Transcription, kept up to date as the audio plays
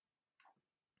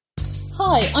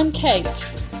Hi, I'm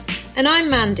Kate. And I'm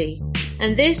Mandy,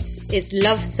 and this is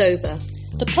Love Sober,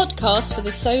 the podcast for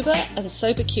the sober and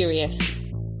sober curious.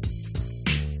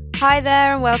 Hi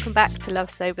there, and welcome back to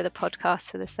Love Sober, the podcast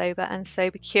for the sober and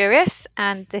sober curious.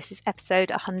 And this is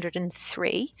episode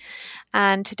 103.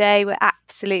 And today we're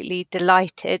absolutely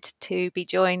delighted to be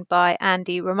joined by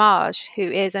Andy Ramage, who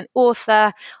is an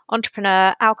author,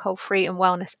 entrepreneur, alcohol-free and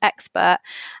wellness expert,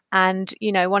 and,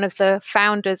 you know, one of the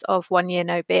founders of 1 Year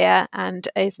No Beer, and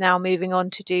is now moving on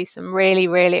to do some really,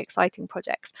 really exciting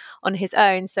projects on his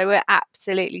own. So we're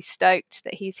absolutely stoked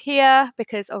that he's here,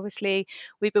 because obviously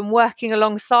we've been working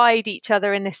alongside each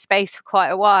other in this space for quite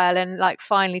a while, and like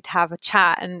finally to have a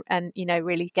chat and you know,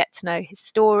 really get to know his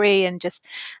story and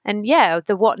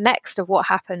the what next of what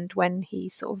happened when he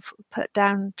sort of put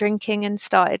down drinking and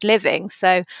started living.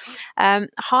 So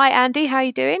hi Andy, how are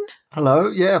you doing?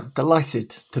 Hello, yeah, delighted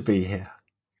to be here.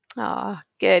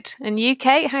 Good. And you,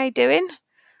 Kate, how are you doing?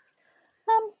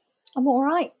 I'm all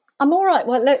right.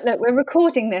 Well, look, we're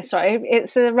recording this, right?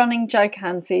 It's a running joke,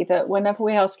 Andy, that whenever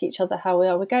we ask each other how we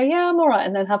are, we go, yeah, I'm all right,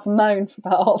 and then have a moan for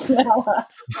about half an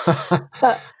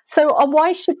hour. So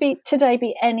why should today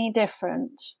be any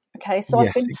different? Okay, so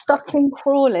I've been stuck in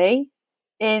Crawley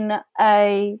in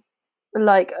a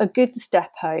goods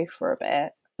depot for a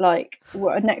bit, like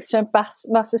next to a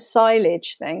massive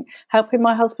silage thing, helping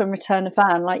my husband return a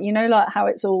van, like how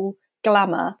it's all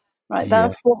glamour, right?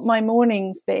 That's what my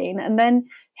morning's been. And then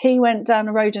he went down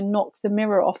the road and knocked the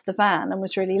mirror off the van and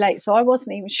was really late, so I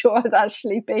wasn't even sure I'd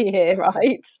actually be here,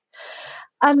 right?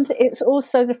 And it's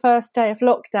also the first day of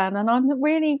lockdown, and I'm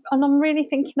really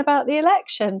thinking about the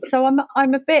election. So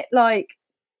I'm a bit like,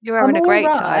 you're having a great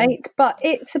time, but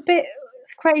it's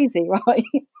crazy, right?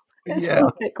 It's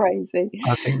a bit crazy.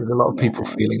 I think there's a lot of people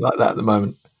feeling like that at the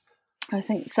moment. I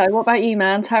think so. What about you,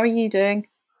 Mand? How are you doing?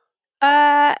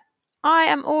 I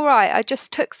am all right. I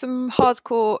just took some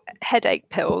hardcore headache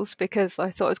pills because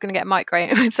I thought I was going to get a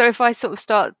migraine. So if I sort of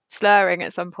start slurring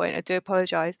at some point, I do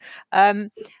apologise.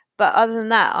 But other than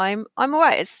that, I'm all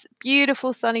right. It's a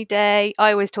beautiful sunny day.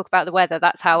 I always talk about the weather.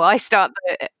 That's how I start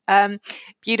the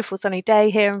beautiful sunny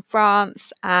day here in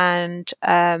France, and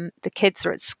the kids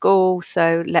are at school.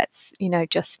 So let's,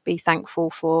 just be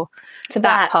thankful for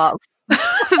that part.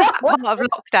 That part of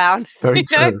lockdown. Very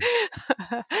true.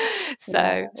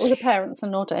 So all the parents are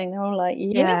nodding. They're all like,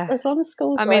 as long as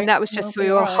school's I mean, that was just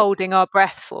we were holding our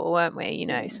breath for, weren't we?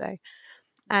 So,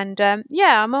 and I'm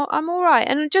all right,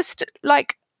 and just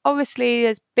like, obviously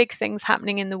there's big things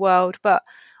happening in the world, but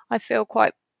I feel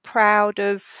quite proud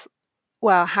of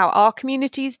how our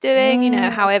community's doing,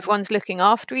 how everyone's looking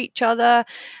after each other,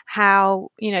 how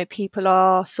people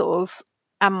are sort of,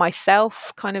 and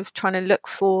myself, kind of trying to look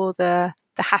for the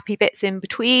happy bits in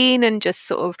between, and just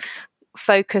sort of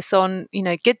focus on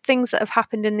good things that have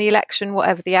happened in the election,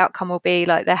 whatever the outcome will be.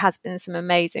 Like, there has been some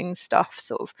amazing stuff,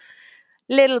 sort of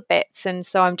little bits, and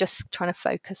so I'm just trying to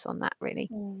focus on that, really.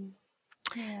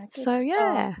 So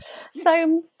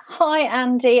hi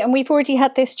Andy, and we've already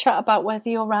had this chat about whether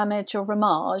you're Ramage or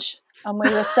Ramage, and we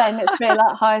were saying it's a bit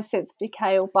like hyacinth,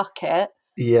 bouquet or bucket.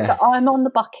 So I'm on the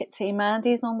bucket team,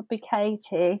 Andy's on the bouquet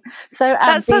team. So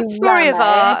Andy, that's the story of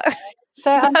art.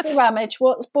 So Andy Ramage,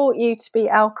 what's brought you to be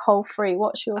alcohol free?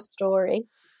 What's your story?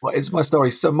 What is my story?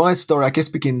 So my story, I guess,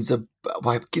 begins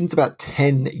about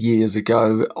 10 years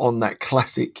ago on that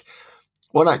classic.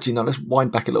 Well, actually, no, let's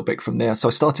wind back a little bit from there. So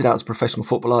I started out as a professional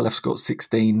footballer. I left school at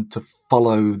 16 to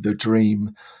follow the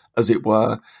dream, as it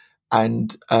were.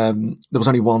 And there was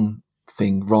only one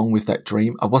thing wrong with that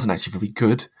dream. I wasn't actually very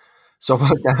good. So I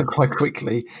worked out quite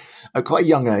quickly at quite a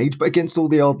young age. But against all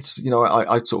the odds,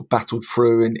 I sort of battled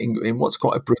through in what's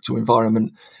quite a brutal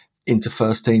environment into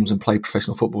first teams and played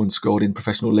professional football and scored in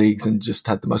professional leagues and just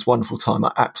had the most wonderful time.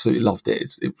 I absolutely loved it.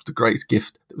 It was the greatest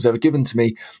gift that was ever given to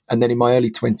me. And then in my early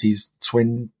 20s,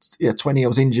 20, I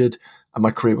was injured and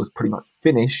my career was pretty much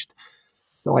finished.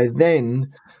 So I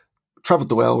then travelled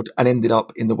the world and ended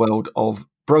up in the world of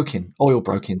oil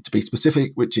broking to be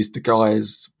specific, which is the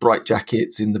guys, bright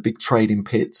jackets in the big trading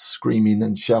pits, screaming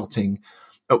and shouting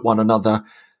at one another.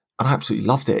 And I absolutely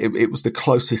loved it. It was the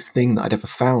closest thing that I'd ever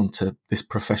found to this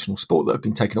professional sport that had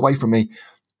been taken away from me.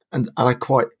 And I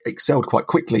quite excelled quite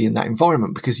quickly in that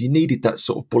environment because you needed that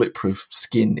sort of bulletproof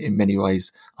skin in many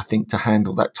ways, I think, to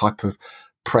handle that type of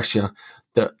pressure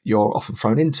that you're often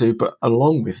thrown into. But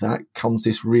along with that comes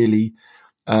this really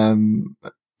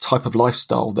type of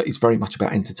lifestyle that is very much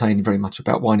about entertaining, very much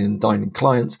about wining and dining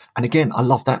clients. And again, I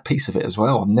love that piece of it as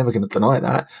well. I'm never going to deny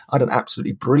that. I had an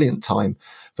absolutely brilliant time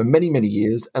for many, many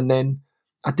years. And then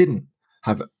I didn't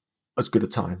have as good a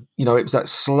time. It was that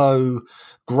slow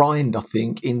grind, I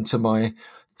think, into my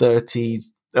 30s,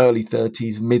 early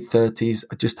 30s, mid 30s.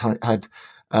 I just had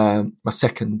my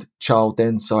second child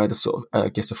then, so I had a sort of, I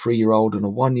guess, a 3-year-old and a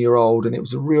 1-year-old, and it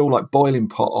was a real like boiling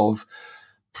pot of,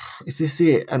 is this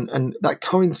it? And that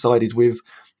coincided with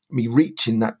me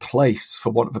reaching that place,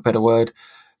 for want of a better word,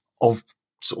 of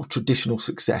sort of traditional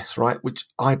success, right? Which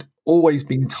I'd always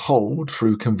been told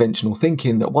through conventional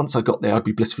thinking that once I got there, I'd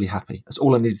be blissfully happy. That's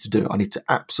all I needed to do. I need to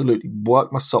absolutely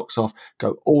work my socks off,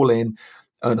 go all in,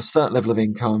 earn a certain level of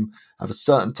income, have a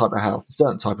certain type of house, a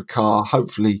certain type of car,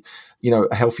 hopefully,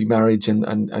 a healthy marriage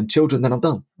and children, then I'm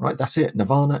done, right? That's it.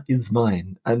 Nirvana is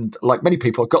mine. And like many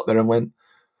people, I got there and went,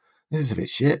 this is a bit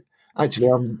shit. Actually,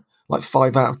 I'm like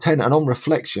 5 out of 10. And on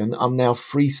reflection, I'm now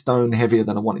 3 stone heavier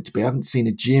than I wanted to be. I haven't seen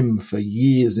a gym for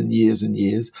years and years and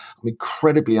years. I'm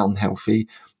incredibly unhealthy,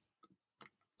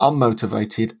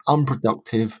 unmotivated,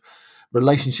 unproductive.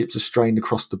 Relationships are strained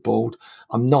across the board.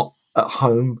 I'm not at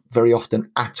home very often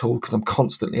at all because I'm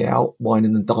constantly out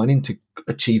whining and dining to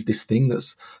achieve this thing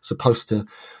that's supposed to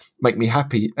make me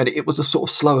happy. And it was a sort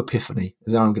of slow epiphany,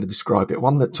 is how I'm going to describe it.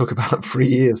 One that took about 3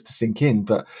 years to sink in,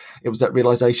 but it was that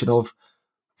realization of,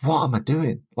 what am I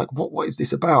doing? Like, what is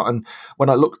this about? And when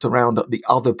I looked around at the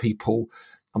other people,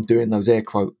 I'm doing those air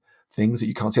quote things that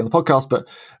you can't see on the podcast, but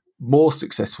more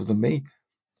successful than me,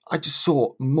 I just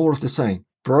saw more of the same.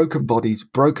 Broken bodies,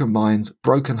 broken minds,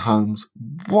 broken homes.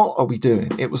 What are we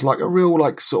doing? It was like a real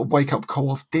like sort of wake up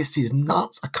call of, this is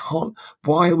nuts. I can't,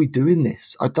 why are we doing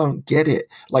this? I don't get it.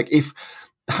 Like, if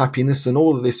happiness and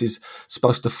all of this is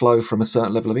supposed to flow from a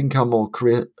certain level of income or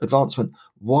career advancement,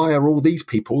 why are all these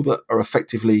people that are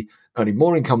effectively earning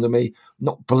more income than me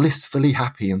not blissfully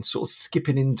happy and sort of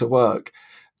skipping into work?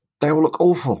 They all look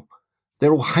awful.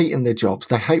 They're all hating their jobs.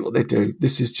 They hate what they do.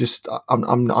 This is just,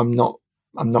 I'm not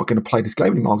going to play this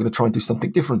game anymore. I'm going to try and do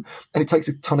something different. And it takes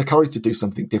a ton of courage to do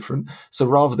something different. So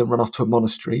rather than run off to a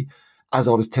monastery, as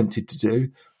I was tempted to do,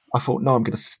 I thought, no, I'm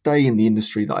going to stay in the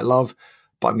industry that I love,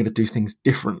 but I'm going to do things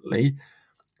differently.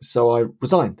 So I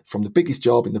resigned from the biggest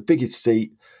job in the biggest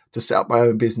seat to set up my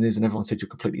own business. And everyone said, you're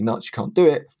completely nuts, you can't do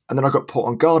it. And then I got put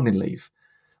on gardening leave,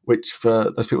 which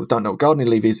for those people who don't know what gardening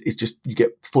leave is just you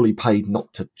get fully paid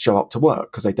not to show up to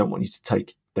work because they don't want you to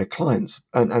take their clients.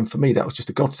 And for me, that was just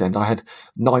a godsend. I had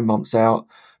 9 months out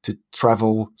to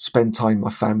travel, spend time with my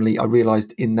family. I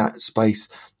realized in that space,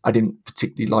 I didn't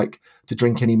particularly like to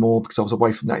drink anymore because I was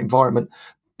away from that environment,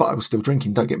 but I was still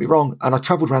drinking, don't get me wrong. And I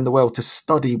traveled around the world to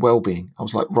study well-being. I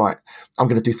was like, right, I'm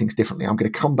going to do things differently. I'm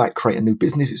going to come back, create a new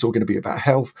business. It's all going to be about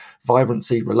health,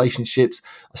 vibrancy, relationships.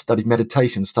 I studied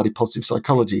meditation, studied positive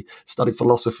psychology, studied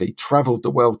philosophy, traveled the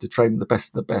world to train the best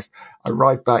of the best. I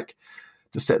arrived back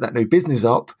to set that new business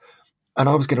up, and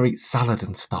I was going to eat salad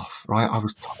and stuff, right? I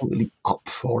was totally up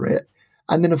for it.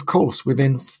 And then, of course,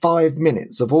 within 5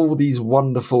 minutes of all these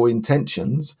wonderful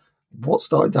intentions, what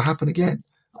started to happen again?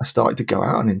 I started to go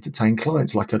out and entertain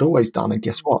clients like I'd always done. And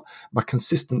guess what? My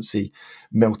consistency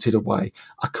melted away.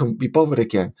 I couldn't be bothered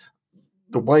again.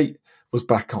 The weight was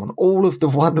back on. All of the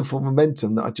wonderful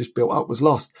momentum that I just built up was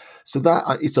lost. So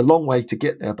that it's a long way to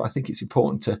get there, but I think it's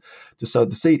important to sow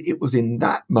the seed. It was in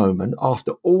that moment,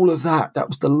 after all of that, that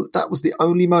was the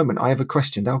only moment I ever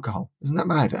questioned alcohol. Isn't that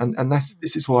mad? And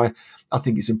this is why I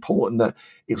think it's important that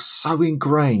it was so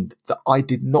ingrained that I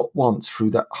did not once through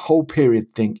that whole period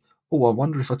think, oh, I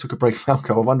wonder if I took a break from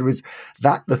alcohol. I wonder, is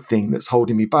that the thing that's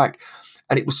holding me back?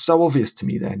 And it was so obvious to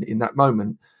me then in that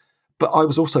moment. But I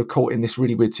was also caught in this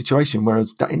really weird situation,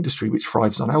 whereas that industry which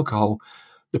thrives on alcohol,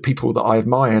 the people that I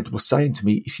admired were saying to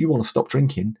me, if you want to stop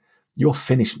drinking, you're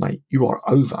finished, mate. You are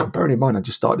over. And bearing in mind, I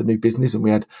just started a new business and we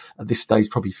had at this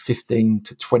stage probably 15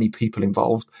 to 20 people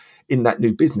involved in that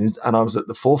new business. And I was at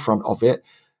the forefront of it,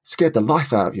 scared the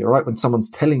life out of you, right? When someone's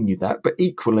telling you that. But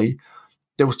equally,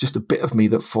 there was just a bit of me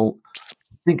that thought,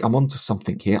 I think I'm onto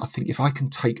something here. I think if I can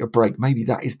take a break, maybe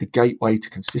that is the gateway to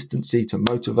consistency, to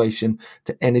motivation,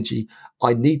 to energy.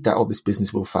 I need that or this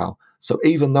business will fail. So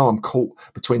even though I'm caught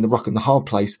between the rock and the hard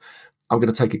place, I'm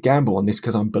going to take a gamble on this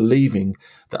because I'm believing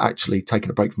that actually taking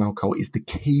a break from alcohol is the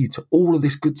key to all of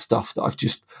this good stuff that I've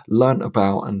just learnt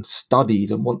about and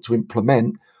studied and want to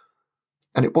implement.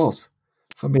 And it was.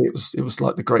 For me, it was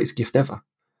like the greatest gift ever.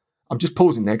 I'm just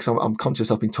pausing there because I'm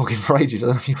conscious I've been talking for ages. I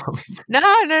don't know if you want me to. No,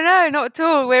 not at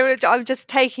all. I'm just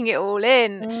taking it all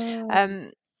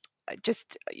in.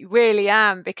 Just really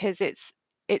am, because it's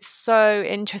so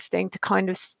interesting to kind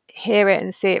of hear it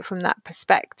and see it from that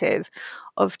perspective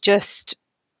of just,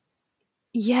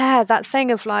 that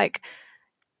thing of like,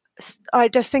 I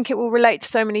just think it will relate to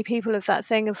so many people, of that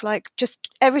thing of like just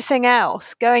everything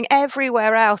else, going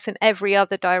everywhere else in every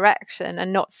other direction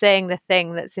and not seeing the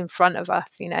thing that's in front of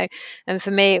us, And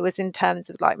for me, it was in terms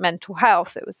of like mental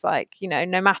health. It was like,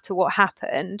 no matter what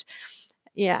happened,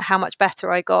 how much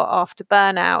better I got after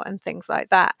burnout and things like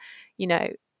that,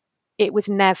 it was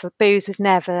never, booze was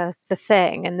never the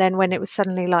thing. And then when it was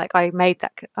suddenly like I made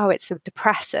that, oh, it's a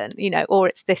depressant, or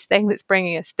it's this thing that's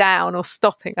bringing us down or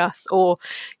stopping us or,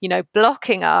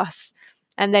 blocking us.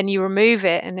 And then you remove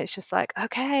it and it's just like,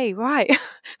 okay, right.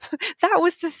 That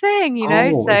was the thing,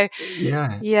 So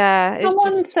yeah.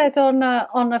 Someone said on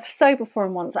a sober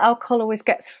forum once, alcohol always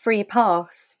gets a free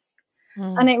pass.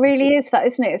 And it really is that,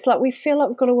 isn't it? It's like we feel like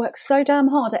we've got to work so damn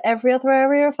hard at every other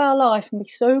area of our life and be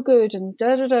so good and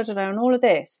and all of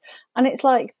this. And it's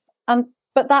like,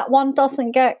 but that one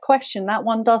doesn't get questioned. That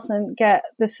one doesn't get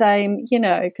the same,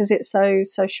 because it's so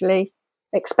socially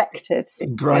expected.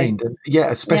 Ingrained. And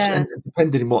especially and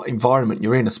depending on what environment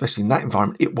you're in, especially in that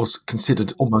environment, it was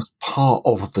considered almost part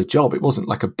of the job. It wasn't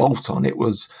like a bolt on, it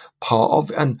was part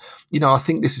of. And, I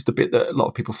think this is the bit that a lot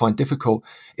of people find difficult.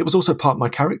 It was also part of my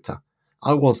character.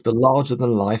 I was the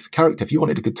larger-than-life character. If you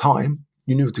wanted a good time,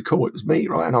 you knew who to call. It was me,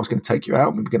 right? And I was going to take you out,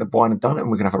 and we were going to wine and dine it, and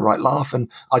we are going to have a right laugh, and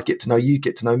I'd get to know you,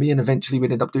 get to know me, and eventually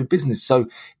we'd end up doing business. So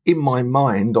in my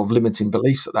mind of limiting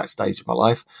beliefs at that stage of my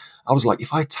life, I was like,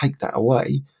 if I take that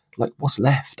away, like what's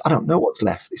left? I don't know what's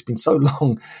left. It's been so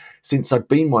long since I'd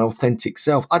been my authentic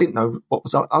self. I didn't know what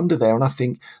was under there. And I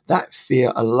think that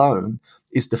fear alone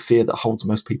is the fear that holds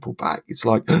most people back. It's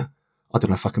like, I don't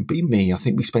know if I can be me. I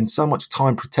think we spend so much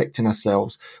time protecting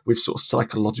ourselves with sort of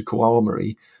psychological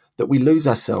armory that we lose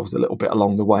ourselves a little bit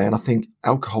along the way. And I think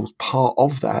alcohol's part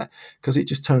of that because it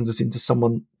just turns us into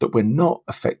someone that we're not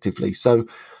effectively. So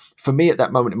for me at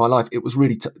that moment in my life, it was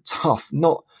really tough,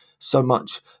 not so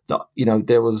much that,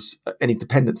 there was any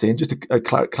dependency. And just to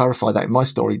clarify that in my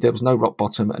story, there was no rock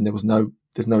bottom and there's no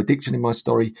addiction in my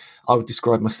story. I would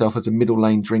describe myself as a middle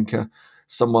lane drinker,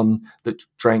 someone that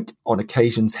drank on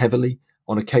occasions heavily,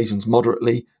 on occasions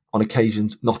moderately, on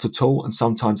occasions not at all, and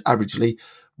sometimes averagely,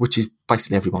 which is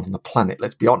basically everyone on the planet,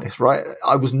 let's be honest, right?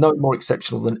 I was no more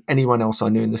exceptional than anyone else I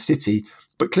knew in the city,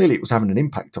 but clearly it was having an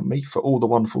impact on me for all the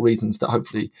wonderful reasons that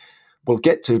hopefully we'll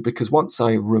get to, because once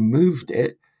I removed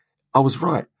it, I was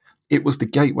right. It was the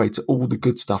gateway to all the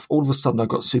good stuff. All of a sudden, I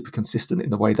got super consistent in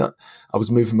the way that I was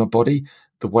moving my body.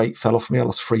 The weight fell off me. I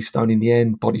lost 3 stone in the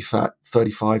end. Body fat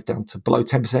 35 down to below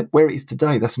 10%. Where it is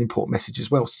today, that's an important message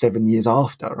as well. 7 years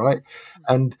after, right?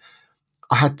 And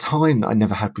I had time that I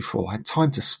never had before. I had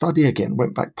time to study again.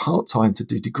 Went back part-time to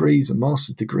do degrees and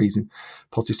master's degrees in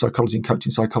positive psychology and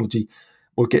coaching psychology.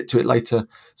 We'll get to it later.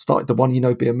 Started the One You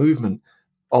Know Beer movement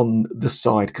on the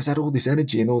side because I had all this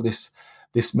energy and all this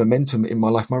momentum in my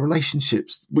life. My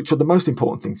relationships, which are the most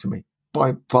important thing to me,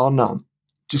 by far none,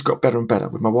 just got better and better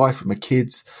with my wife, with my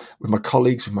kids, with my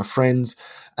colleagues, with my friends.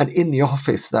 And in the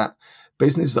office, that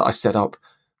business that I set up,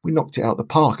 we knocked it out of the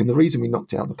park. And the reason we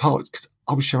knocked it out of the park is because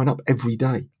I was showing up every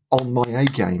day on my A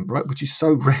game, right? Which is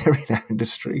so rare in our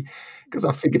industry because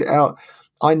I figured it out.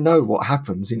 I know what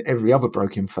happens in every other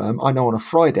broking firm. I know on a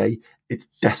Friday, it's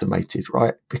decimated,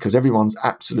 right? Because everyone's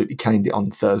absolutely caned it on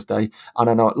Thursday. And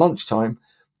I know at lunchtime,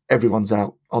 everyone's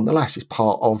out on the lash. It's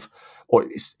part of, or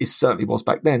it certainly was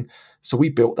back then. So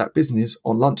we built that business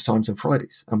on lunchtimes and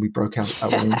Fridays, and we broke out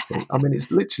at one. I mean,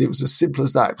 it was as simple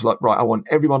as that. It was like, right, I want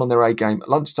everyone on their A game at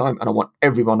lunchtime, and I want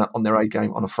everyone on their A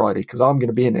game on a Friday because I'm going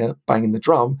to be in there banging the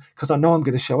drum because I know I'm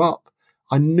going to show up.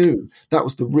 I knew that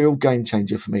was the real game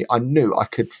changer for me. I knew I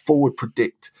could forward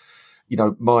predict,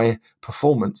 my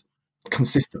performance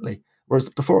consistently. Whereas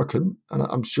before I couldn't, and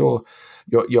I'm sure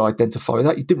you identify with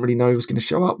that. You didn't really know who was going to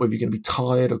show up, whether you're going to be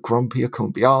tired or grumpy or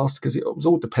couldn't be asked, because it was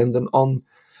all dependent on,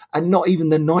 and not even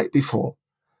the night before.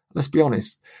 Let's be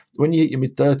honest. When you hit your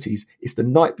mid-30s, it's the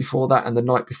night before that and the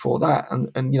night before that.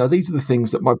 And these are the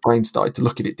things that my brain started to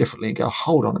look at it differently and go,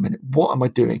 hold on a minute, what am I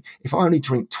doing? If I only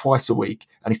drink twice a week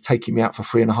and it's taking me out for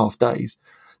 3.5 days,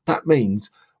 that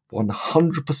means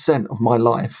 100% of my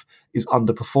life is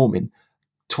underperforming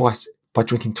by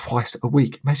drinking twice a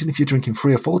week. Imagine if you're drinking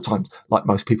 3 or 4 times like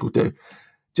most people do. Do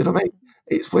you know what I mean?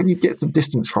 It's when you get some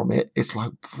distance from it, it's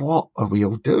like, what are we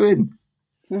all doing?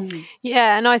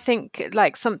 Yeah, and I think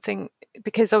like something,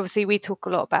 because obviously we talk a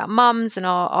lot about mums, and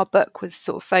our book was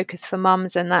sort of focused for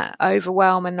mums, and that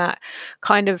overwhelm and that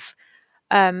kind of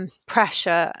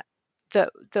pressure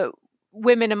that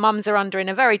women and mums are under in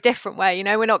a very different way.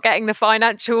 We're not getting the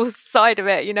financial side of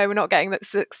it, we're not getting that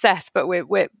success, but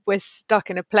we're stuck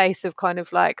in a place of kind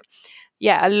of like,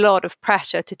 a lot of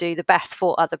pressure to do the best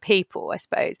for other people, I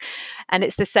suppose. And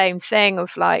it's the same thing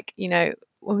of like,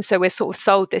 so we're sort of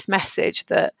sold this message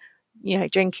that,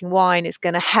 drinking wine is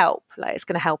going to help, like it's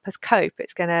going to help us cope,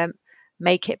 it's going to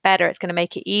make it better, it's going to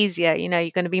make it easier,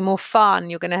 you're going to be more fun,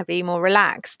 you're going to be more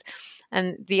relaxed.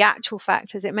 And the actual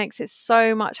fact is it makes it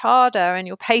so much harder, and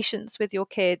your patience with your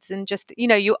kids, and just,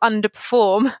 you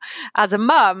underperform as a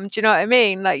mum. Do you know what I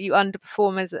mean? Like, you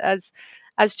underperform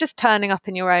as just turning up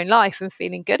in your own life and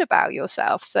feeling good about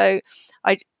yourself. So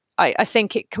I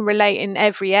think it can relate in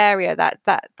every area,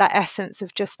 that essence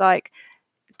of just like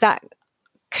that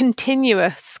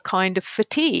continuous kind of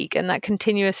fatigue and that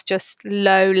continuous just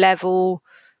low level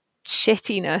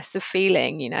shittiness of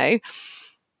feeling,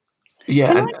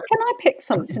 Yeah. Can I pick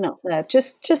something up there?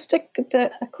 Just a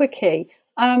quickie.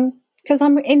 Because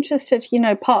I'm interested,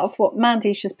 part of what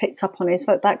Mandy's just picked up on is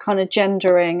that kind of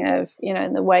gendering of,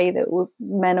 in the way that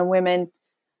men and women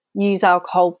use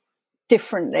alcohol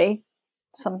differently,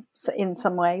 in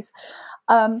some ways,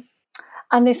 and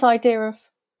this idea of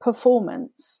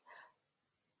performance,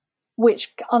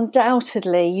 which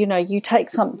undoubtedly, you take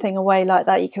something away like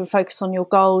that, you can focus on your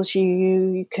goals,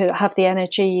 you can have the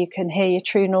energy, you can hear your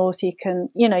true north, you can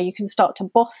start to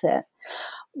boss it.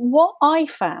 What I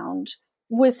found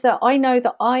was that I know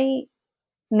that I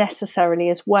necessarily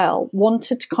as well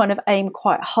wanted to kind of aim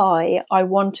quite high. I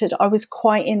was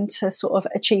quite into sort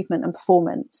of achievement and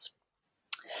performance.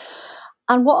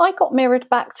 And what I got mirrored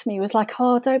back to me was like,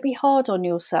 oh, don't be hard on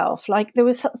yourself. Like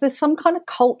there's some kind of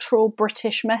cultural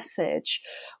British message,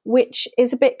 which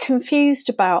is a bit confused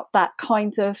about that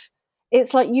kind of,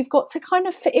 it's like you've got to kind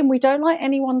of fit in. We don't like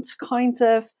anyone to kind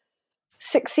of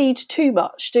succeed too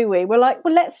much, do we? We're like,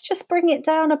 well, let's just bring it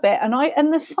down a bit.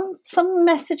 And there's some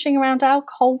messaging around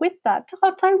alcohol with that.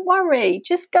 Oh, don't worry,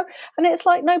 just go. And it's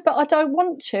like, no, but I don't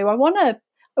want to. I want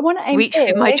to aim reach big.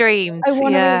 for my dreams. I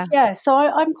want to, So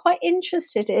I'm quite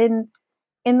interested in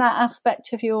that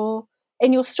aspect of your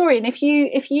story, and if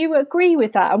you agree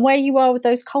with that and where you are with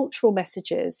those cultural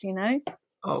messages,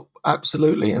 Oh,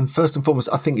 absolutely. And first and foremost,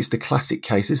 I think it's the classic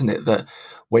case, isn't it, that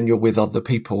when you're with other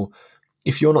people,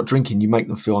 if you're not drinking, you make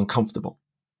them feel uncomfortable.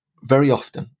 Very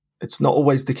often. It's not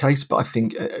always the case, but I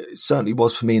think it certainly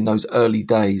was for me in those early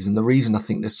days. And the reason I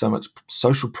think there's so much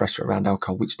social pressure around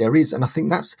alcohol, which there is, and I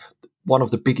think that's one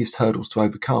of the biggest hurdles to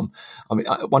overcome. I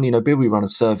mean, Bill, we run a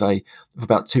survey of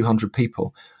about 200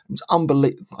 people. It was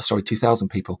unbelievable. 2,000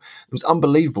 people. It was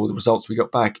unbelievable, the results we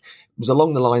got back. It was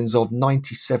along the lines of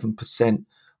 97%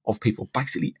 of people,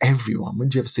 basically everyone, when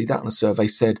did you ever see that on a survey,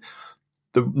 said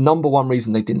the number one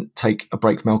reason they didn't take a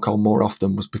break from alcohol more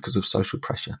often was because of social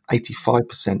pressure.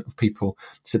 85% of people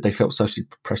said they felt socially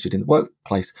pressured in the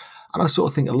workplace. And I sort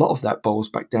of think a lot of that boils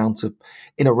back down to,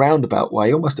 in a roundabout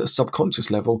way, almost at a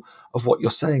subconscious level of what you're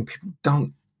saying.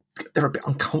 People they're a bit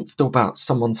uncomfortable about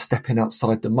someone stepping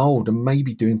outside the mold and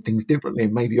maybe doing things differently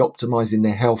and maybe optimizing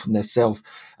their health and their self.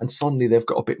 And suddenly they've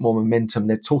got a bit more momentum.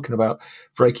 They're talking about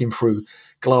breaking through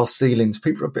glass ceilings.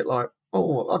 People are a bit like,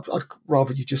 oh, I'd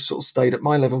rather you just sort of stayed at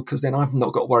my level, because then I've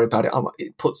not got to worry about it.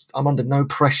 I'm under no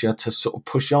pressure to sort of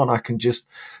push on. I can just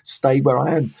stay where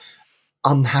I am,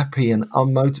 unhappy and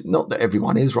unmotivated. Not that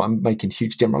everyone is, right? I'm making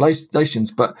huge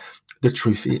generalizations, but the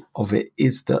truth of it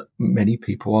is that many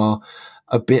people are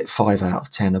a bit 5 out of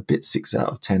 10, a bit 6 out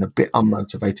of 10, a bit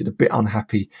unmotivated, a bit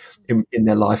unhappy in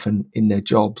their life and in their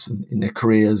jobs and in their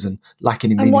careers, and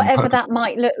lacking in meaning. And whatever that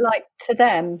might look like to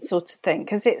them, sort of thing.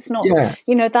 Because it's not,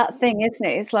 that thing, isn't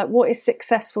it? It's like, what is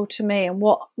successful to me, and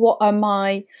what are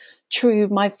my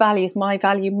values? My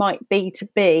value might be to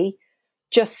be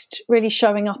just really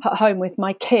showing up at home with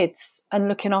my kids and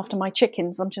looking after my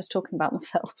chickens. I'm just talking about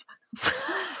myself.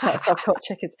 Yes, I've got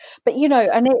chickens, but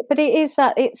it is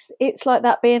that it's like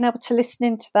that, being able to listen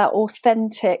into that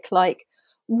authentic, like,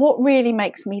 what really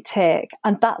makes me tick,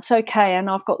 and that's okay, and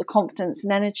I've got the confidence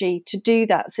and energy to do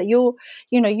that. So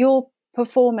your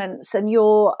performance and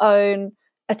your own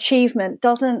achievement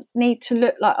doesn't need to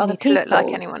look like other people, look like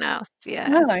anyone else.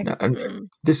 And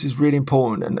this is really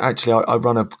important. And actually, I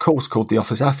run a course called The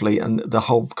Office Athlete, and the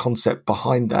whole concept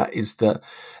behind that is that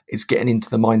it's getting into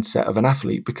the mindset of an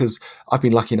athlete, because I've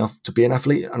been lucky enough to be an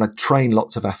athlete, and I train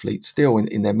lots of athletes still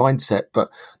in their mindset. But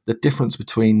the difference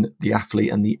between the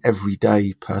athlete and the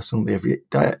everyday person, the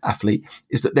everyday athlete,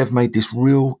 is that they've made this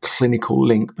real clinical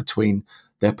link between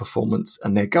their performance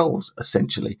and their goals,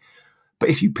 essentially. But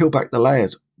if you peel back the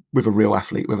layers with a real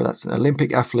athlete, whether that's an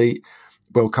Olympic athlete,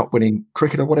 World Cup winning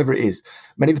cricketer, whatever it is,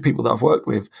 many of the people that I've worked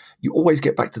with, you always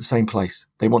get back to the same place.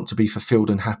 They want to be fulfilled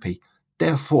and happy.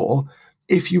 Therefore,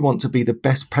 if you want to be the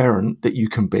best parent that you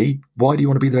can be, why do you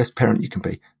want to be the best parent you can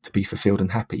be? To be fulfilled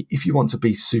and happy. If you want to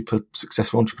be super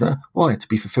successful entrepreneur, why? To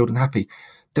be fulfilled and happy.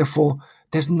 Therefore,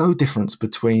 There's no difference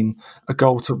between a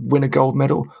goal to win a gold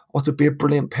medal or to be a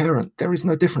brilliant parent. There is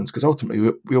no difference because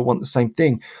ultimately we all want the same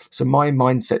thing. So my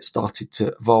mindset started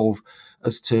to evolve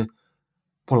as to,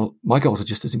 well, my goals are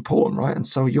just as important, right? And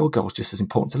so are your goals just as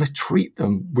important. So let's treat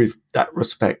them with that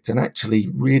respect and actually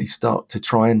really start to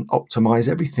try and optimize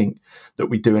everything that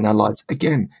we do in our lives.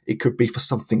 Again, it could be for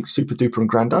something super duper and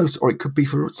grandiose, or it could be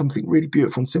for something really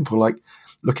beautiful and simple, like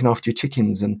looking after your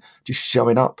chickens and just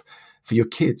showing up for your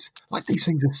kids. Like, these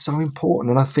things are so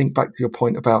important. And I think back to your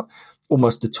point about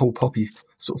almost the tall poppy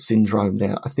sort of syndrome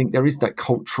there, I think there is that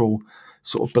cultural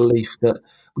sort of belief that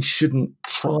we shouldn't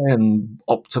try and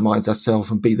optimize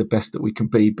ourselves and be the best that we can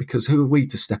be, because who are we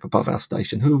to step above our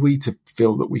station? Who are we to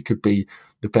feel that we could be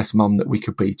the best mum that we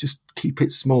could be? Just keep it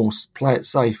small, play it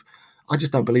safe. I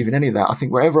just don't believe in any of that. I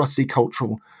think wherever I see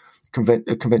cultural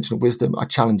conventional wisdom, I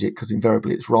challenge it, because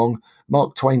invariably it's wrong.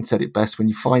 Mark Twain said it best: when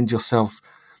you find yourself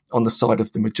on the side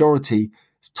of the majority,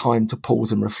 it's time to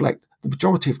pause and reflect. The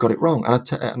majority have got it wrong,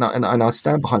 and I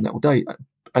stand behind that all day.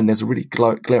 And there's a really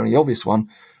glaringly obvious one: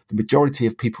 the majority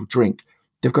of people drink.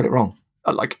 They've got it wrong.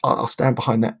 I'll stand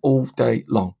behind that all day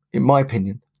long. In my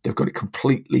opinion, they've got it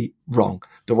completely wrong.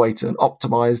 The way to an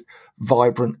optimized,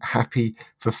 vibrant, happy,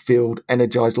 fulfilled,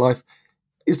 energized life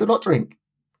is to not drink.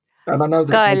 And I know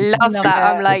that. I love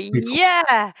that. I'm like,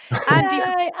 yeah, Andy,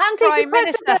 Andy Prime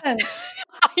Minister.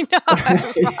 I know.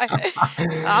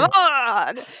 Come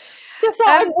on. Just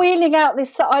like I'm wheeling out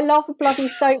this. I love a bloody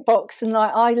soapbox, and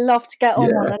I love to get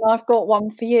on one, and I've got one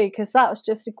for you, because that was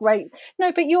just a great.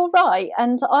 No, but you're right,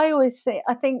 and I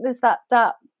think there's that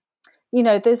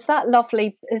there's that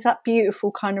lovely, is that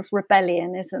beautiful kind of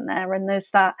rebellion, isn't there? And there's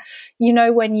that,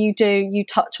 when you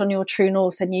touch on your true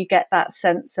north, and you get that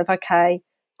sense of, okay,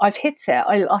 I've hit it.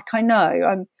 I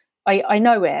know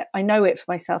it. I know it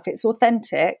for myself. It's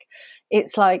authentic.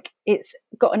 It's like it's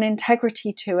got an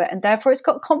integrity to it, and therefore it's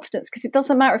got confidence, because it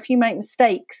doesn't matter if you make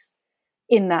mistakes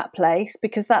in that place,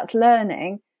 because that's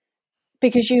learning,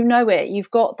 because you know it. You've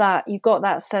got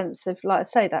that sense of, like I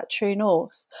say, that true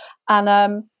north, and I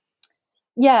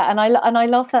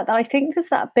love that. I think there's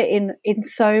that bit in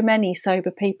so many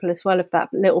sober people as well, of that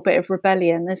little bit of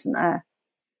rebellion, isn't there?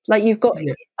 Like, you've got.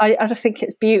 Yeah. I just think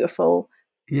it's beautiful.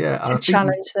 Yeah, to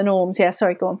challenge the norms. Yeah,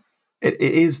 sorry, go on. It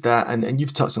is that, and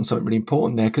you've touched on something really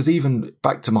important there, because even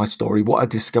back to my story, what I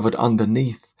discovered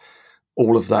underneath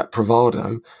all of that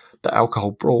bravado that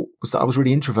alcohol brought was that I was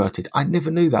really introverted. I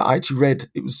never knew that. I actually read,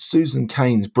 it was Susan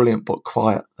Cain's brilliant book,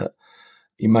 Quiet, that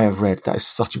you may have read. That is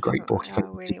such a great book if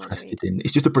anyone's interested in.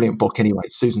 It's just a brilliant book anyway.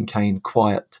 Susan Cain,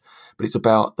 Quiet, but it's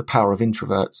about the power of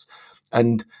introverts.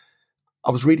 And I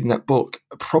was reading that book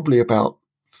probably about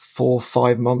 4 or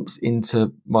 5 months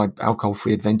into my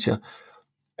alcohol-free adventure,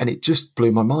 and it just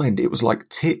blew my mind. It was like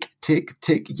tick, tick,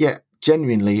 tick. Yeah,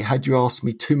 genuinely, had you asked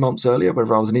me 2 months earlier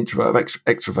whether I was an introvert or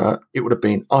extrovert, it would have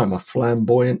been, I'm a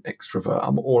flamboyant extrovert.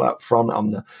 I'm all out front. I'm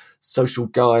the social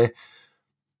guy.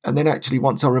 And then actually,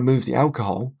 once I removed the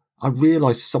alcohol, I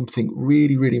realized something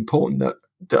really, really important, that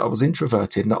I was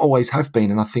introverted, and I always have been.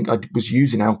 And I think I was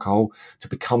using alcohol to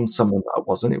become someone that I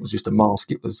wasn't. It was just a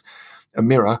mask. It was a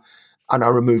mirror. And I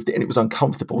removed it, and it was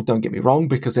uncomfortable, don't get me wrong,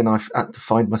 because then I had to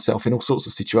find myself in all sorts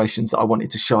of situations that I wanted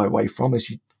to shy away from, as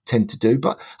you tend to do.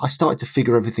 But I started to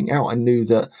figure everything out. I knew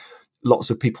that lots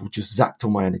of people just zapped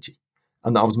all my energy,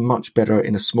 and that I was much better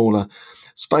in a smaller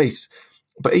space.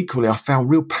 But equally, I found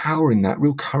real power in that,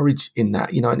 real courage in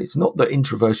that, and it's not that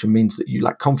introversion means that you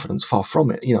lack confidence, far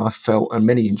from it. I felt, and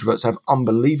many introverts have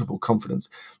unbelievable confidence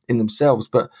in themselves.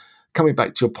 But coming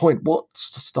back to your point, what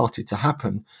started to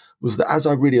happen was that as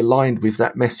I really aligned with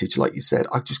that message, like you said,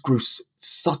 I just grew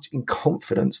such in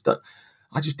confidence that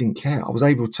I just didn't care. I was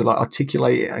able to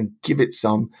articulate it and give it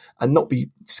some, and not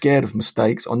be scared of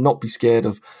mistakes, or not be scared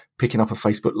of picking up a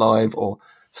Facebook Live or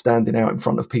standing out in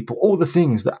front of people. All the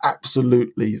things that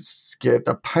absolutely scared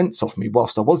the pants off me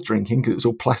whilst I was drinking, because it was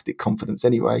all plastic confidence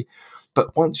anyway.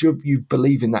 But once you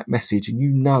believe in that message, and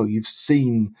you've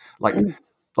seen like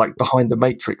behind the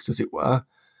matrix, as it were,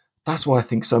 that's why I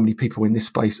think so many people in this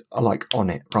space are on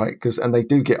it, right? And they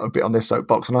do get a bit on their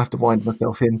soapbox, and I have to wind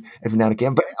myself in every now and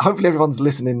again. But hopefully everyone's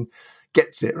listening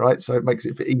gets it, right? So it makes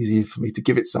it a bit easier for me to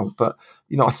give it some. But,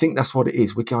 I think that's what it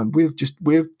is.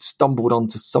 We've stumbled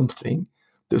onto something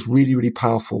that's really, really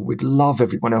powerful. We'd love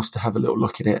everyone else to have a little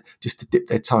look at it, just to dip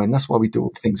their toe in. That's why we do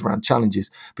all the things around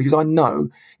challenges, because I know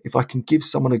if I can give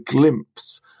someone a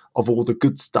glimpse of all the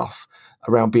good stuff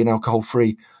around being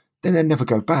alcohol-free, then they'll never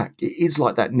go back. It is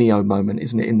like that Neo moment,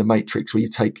 isn't it, in the Matrix, where you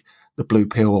take the blue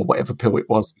pill or whatever pill it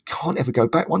was. You can't ever go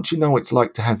back. Once you know what it's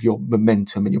like to have your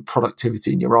momentum and your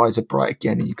productivity and your eyes are bright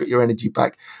again and you've got your energy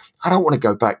back, I don't want to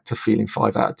go back to feeling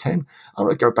 5 out of 10. I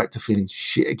want to go back to feeling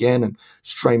shit again and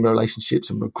strain relationships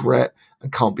and regret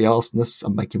and can't be arsedness.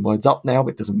 I'm making words up now,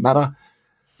 but it doesn't matter.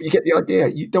 But you get the idea.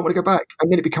 You don't want to go back.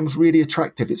 And then it becomes really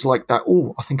attractive. It's like that,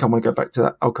 oh, I think I want to go back to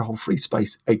that alcohol-free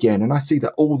space again. And I see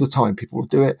that all the time. People will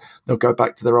do it. They'll go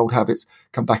back to their old habits,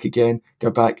 come back again,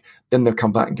 go back. Then they'll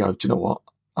come back and go, do you know what?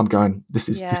 I'm going, this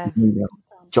is me now.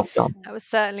 Job done. That was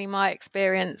certainly my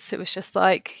experience. It was just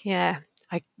like,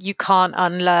 you can't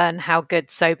unlearn how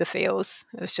good sober feels.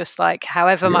 It was just like,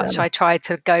 however much I tried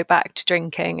to go back to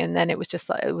drinking, and then it was just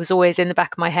like, it was always in the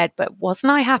back of my head, but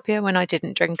wasn't I happier when I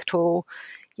didn't drink at all?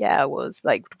 Yeah, I was.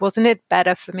 Like, wasn't it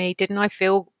better for me? Didn't I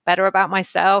feel better about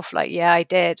myself? Like, yeah, I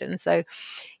did. And so,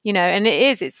 and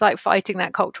it's like fighting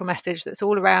that cultural message that's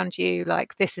all around you.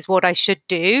 Like, this is what I should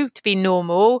do to be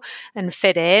normal and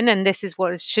fit in. And this is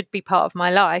what should be part of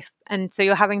my life. And so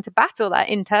you're having to battle that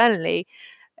internally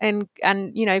and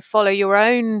follow your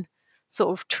own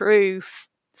sort of true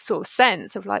sort of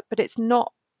sense of like, but it's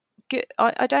not good.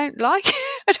 I don't like it.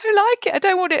 I don't like it. I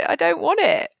don't want it. I don't want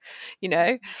it.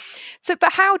 So,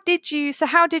 but how did you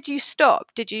stop?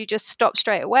 Did you just stop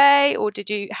straight away, or did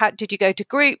you go to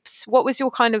groups? What was your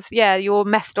kind of your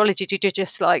methodology? Did you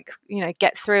just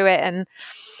get through it? And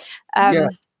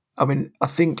I mean, I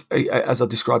think as I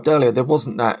described earlier, there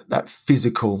wasn't that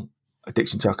physical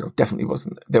addiction to alcohol. Definitely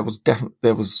wasn't. There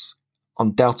was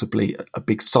undoubtedly a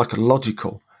big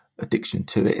psychological addiction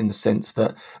to it, in the sense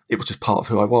that it was just part of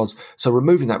who I was. So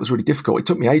removing that was really difficult. It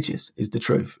took me ages, is the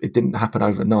truth. It didn't happen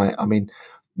overnight. I mean,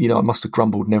 I must have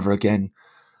grumbled never again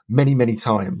many, many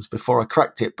times before I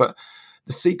cracked it. But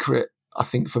the secret, I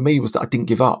think, for me was that I didn't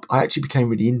give up. I actually became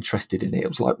really interested in it. It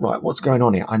was like, right, what's going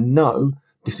on here? I know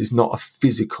this is not a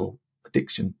physical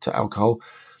addiction to alcohol.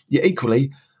 Yet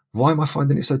equally, why am I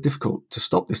finding it so difficult to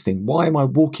stop this thing? Why am I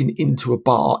walking into a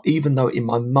bar, even though in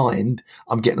my mind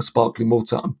I'm getting a sparkling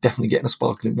water? I'm definitely getting a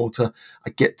sparkling water.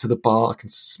 I get to the bar, I can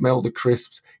smell the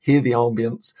crisps, hear the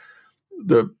ambience.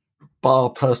 The bar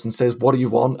person says, what do you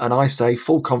want? And I say,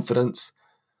 full confidence,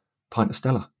 pint of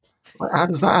Stella. Like, how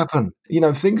does that happen?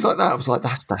 Things like that. I was like,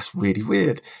 that's really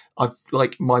weird.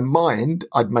 My mind,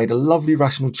 I'd made a lovely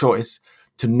rational choice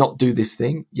to not do this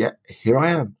thing, yet here I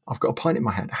am. I've got a pint in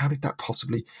my hand. How did that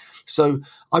possibly? So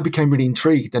I became really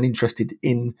intrigued and interested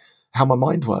in how my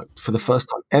mind worked for the first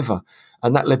time ever.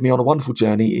 And that led me on a wonderful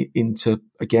journey into,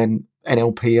 again,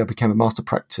 NLP. I became a master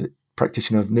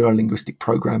practitioner of neuro-linguistic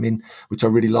programming, which I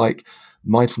really like.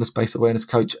 Mindfulness-based awareness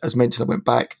coach. As mentioned, I went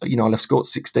back, I left school at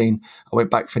 16. I went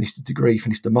back, finished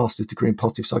a master's degree in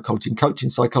positive psychology and coaching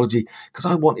psychology, because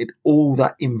I wanted all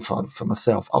that info for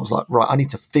myself. I was like, right, I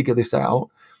need to figure this out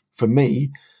for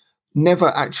me, never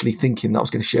actually thinking that I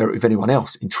was going to share it with anyone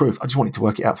else. In truth, I just wanted to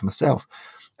work it out for myself.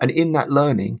 And in that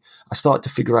learning, I started to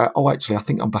figure out, actually, I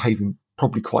think I'm behaving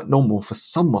probably quite normal for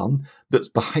someone that's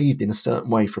behaved in a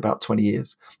certain way for about 20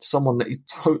 years. Someone that is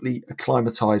totally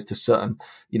acclimatized to certain,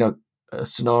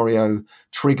 scenario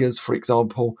triggers, for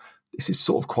example. This is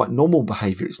sort of quite normal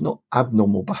behavior. It's not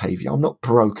abnormal behavior. I'm not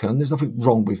broken. There's nothing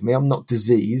wrong with me. I'm not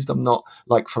diseased. I'm not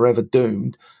like forever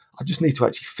doomed. I just need to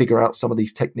actually figure out some of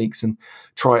these techniques and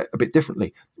try it a bit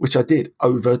differently, which I did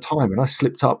over time. And I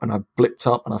slipped up and I blipped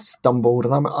up and I stumbled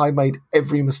and I made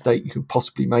every mistake you could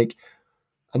possibly make.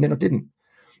 And then I didn't.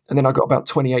 And then I got about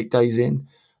 28 days in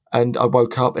and I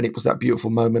woke up and it was that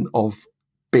beautiful moment of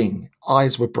bing.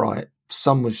 Eyes were bright.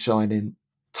 Sun was shining.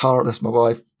 Tara, that's my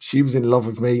wife, she was in love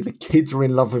with me. The kids were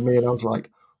in love with me. And I was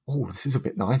like, oh, this is a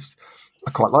bit nice.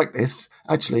 I quite like this.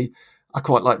 Actually, I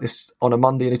quite like this on a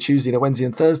Monday and a Tuesday and a Wednesday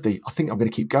and Thursday. I think I'm going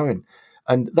to keep going.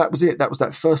 And that was it. That was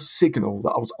that first signal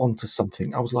that I was onto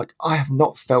something. I was like, I have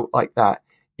not felt like that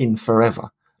in forever,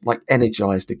 like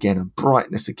energized again and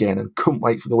brightness again and couldn't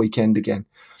wait for the weekend again.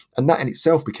 And that in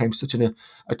itself became such an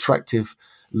attractive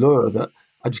lure that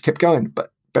I just kept going. But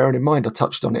bearing in mind, I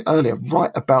touched on it earlier,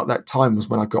 right about that time was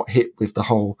when I got hit with the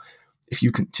whole, if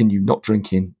you continue not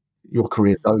drinking, your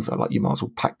career's over. Like, you might as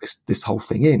well pack this whole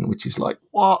thing in, which is like,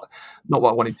 what? Not what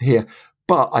I wanted to hear.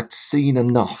 But I'd seen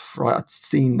enough, right? I'd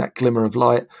seen that glimmer of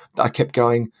light that I kept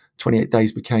going. 28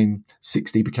 days became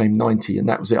 60, became 90, and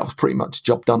that was it. I was pretty much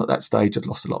job done at that stage. I'd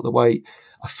lost a lot of the weight.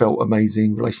 I felt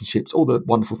amazing, relationships, all the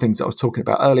wonderful things that I was talking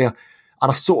about earlier. And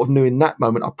I sort of knew in that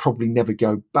moment I'd probably never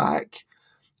go back.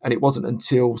 And it wasn't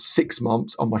until 6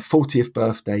 months on my 40th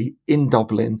birthday in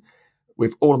Dublin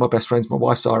with all of my best friends. My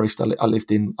wife's Irish. I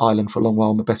lived in Ireland for a long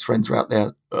while. My best friends were out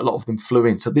there. A lot of them flew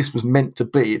in. So this was meant to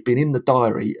be. It'd been in the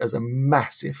diary as a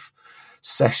massive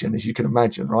session, as you can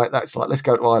imagine, right? That's like, let's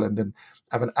go to Ireland and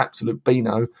have an absolute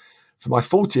beano. for my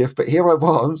 40th, but here I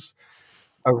was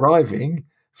arriving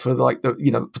for like the,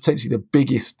 potentially the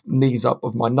biggest knees up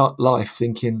of my life,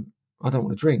 thinking, I don't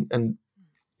want to drink. And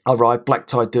I arrived, black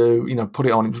tie do, put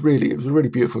it on. It was a really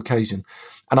beautiful occasion.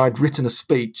 And I'd written a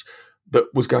speech that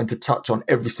was going to touch on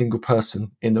every single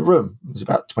person in the room. There was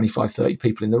about 25, 30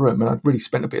 people in the room. And I'd really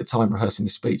spent a bit of time rehearsing the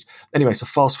speech. Anyway, so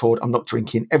fast forward, I'm not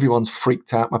drinking. Everyone's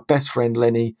freaked out. My best friend,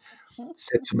 Lenny,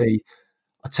 said to me,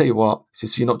 I tell you what, he said,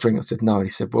 so you're not drinking? I said, no. And he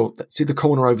said, well, see the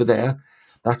corner over there?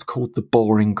 That's called the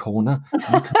boring corner. You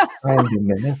can stand in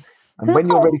there. And when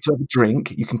you're ready to have a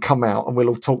drink, you can come out and we'll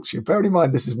all talk to you. Bearing in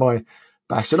mind, this is my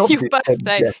bash. And your birthday.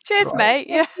 Jeff, cheers, right? mate.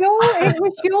 Yeah. It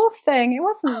was your thing. It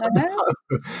wasn't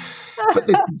theirs. But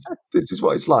this is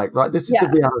what it's like, right? This is the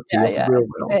reality of the real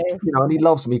world. And he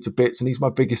loves me to bits and he's my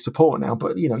biggest supporter now.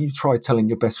 But, you try telling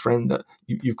your best friend that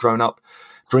you've grown up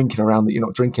drinking around that you're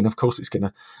not drinking, of course it's going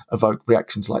to evoke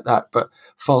reactions like that. But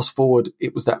fast forward,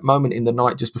 it was that moment in the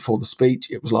night just before the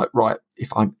speech. It was like, right,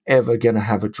 if I'm ever going to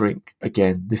have a drink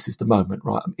again, this is the moment,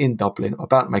 right? I'm in Dublin, I'm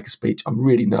about to make a speech. I'm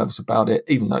really nervous about it,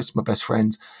 even though it's my best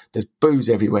friends. There's booze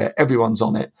everywhere. Everyone's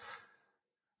on it.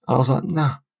 And I was like,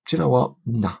 nah, do you know what?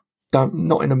 Nah,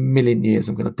 not in a million years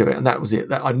I'm going to do it. And that was it.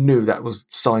 That I knew that was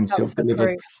signed, sealed,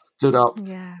 delivered. Stood up,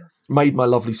 made my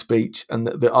lovely speech. And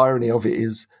the irony of it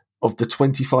is, of the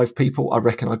 25 people, I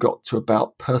reckon I got to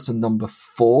about person number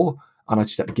 4 and I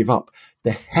just had to give up.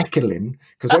 The heckling,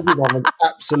 because everyone was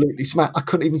absolutely smacked. I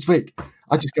couldn't even speak.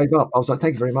 I just gave up. I was like,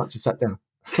 thank you very much, and sat down.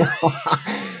 So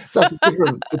that's the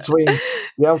difference between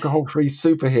the alcohol-free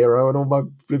superhero and all my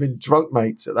living drunk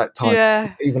mates at that time.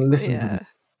 Yeah. Even listen to me.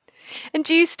 And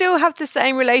do you still have the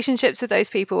same relationships with those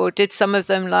people, or did some of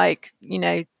them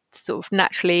sort of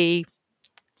naturally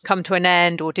come to an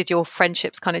end, or did your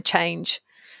friendships kind of change?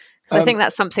 I think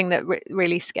that's something that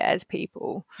really scares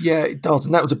people. Yeah, it does.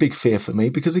 And that was a big fear for me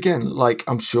because, again, like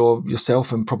I'm sure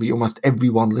yourself and probably almost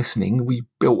everyone listening, we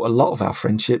built a lot of our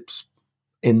friendships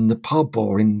in the pub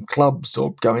or in clubs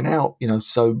or going out,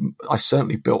 So I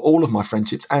certainly built all of my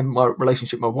friendships and my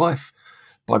relationship with my wife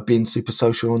by being super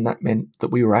social. And that meant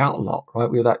that we were out a lot,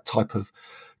 right? We were that type of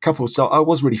couple. So I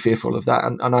was really fearful of that.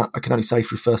 And I can only say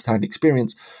through firsthand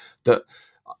experience that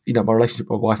my relationship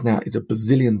with my wife now is a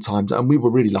bazillion times, and we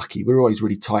were really lucky. We were always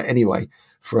really tight anyway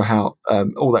for how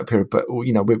all that period. But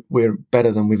we're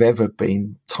better than we've ever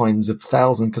been times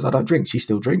 1,000 because I don't drink. She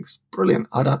still drinks. Brilliant.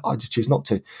 I just choose not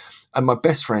to. And my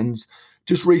best friends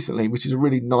just recently, which is a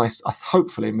really nice,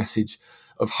 hopefully a message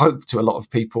of hope to a lot of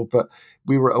people. But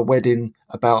we were at a wedding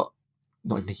about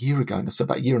not even a year ago, so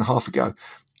about a year and a half ago,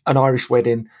 an Irish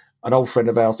wedding. An old friend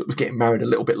of ours that was getting married a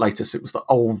little bit later. So it was the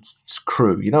old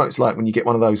crew. It's like when you get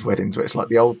one of those weddings where it's like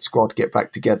the old squad get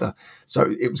back together. So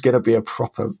it was going to be a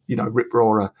proper,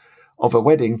 rip-roarer of a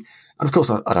wedding. And of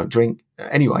course, I don't drink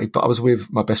anyway, but I was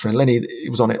with my best friend Lenny. It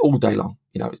was on it all day long.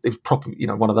 It was proper,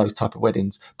 one of those type of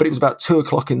weddings. But it was about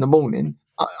 2:00 in the morning,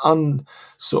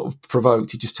 sort of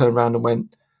provoked. He just turned around and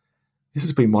went, this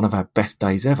has been one of our best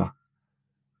days ever.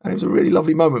 And it was a really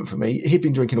lovely moment for me. He'd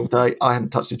been drinking all day. I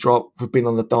hadn't touched a drop. We'd been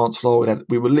on the dance floor.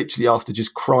 We were literally after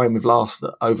just crying with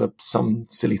laughter over some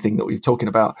silly thing that we were talking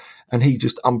about. And he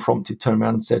just unprompted turned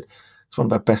around and said, it's one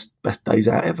of our best days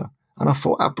out ever. And I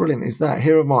thought, how brilliant is that?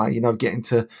 Here am I, getting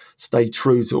to stay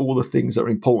true to all the things that are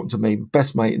important to me.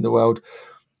 Best mate in the world.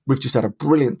 We've just had a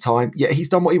brilliant time. Yeah, he's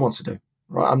done what he wants to do.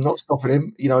 Right? I'm not stopping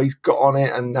him. He's got on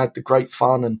it and had the great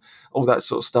fun and all that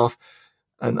sort of stuff.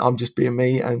 And I'm just being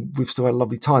me, and we've still had a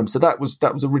lovely time. So that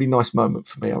was a really nice moment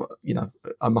for me,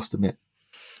 I must admit.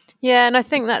 Yeah, and I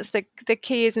think that's the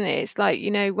key, isn't it? It's like,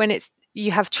 when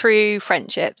you have true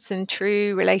friendships and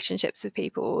true relationships with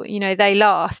people, they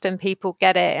last and people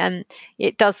get it. And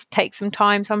it does take some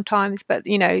time sometimes, but,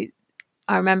 I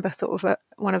remember sort of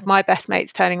one of my best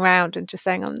mates turning around and just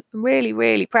saying, I'm really,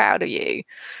 really proud of you.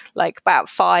 Like about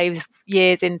 5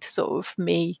 years into sort of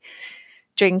me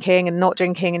drinking and not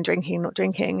drinking and drinking and not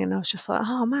drinking, and I was just like,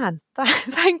 oh man,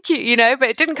 thank you, but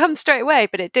it didn't come straight away,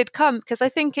 but it did come, because I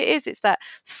think it's that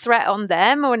threat on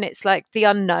them, when it's like the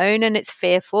unknown and it's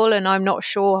fearful and I'm not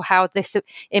sure how this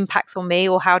impacts on me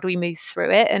or how do we move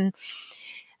through it.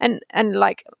 And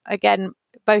like, again,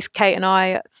 both Kate and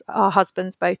I, our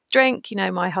husbands both drink.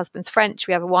 My husband's French.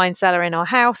 We have a wine cellar in our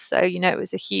house, so it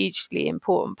was a hugely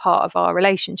important part of our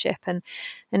relationship. And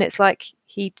it's like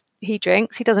he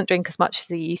drinks. He doesn't drink as much as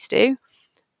he used to,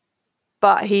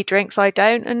 but he drinks, I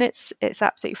don't, and it's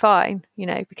absolutely fine,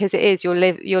 because it is you're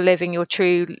living your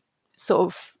true sort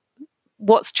of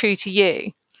what's true to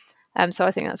you. So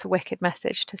I think that's a wicked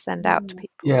message to send out to people.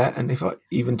 Yeah, and if I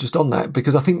even just on that,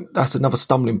 because I think that's another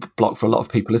stumbling block for a lot of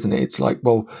people, isn't it? It's like,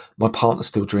 well, my partner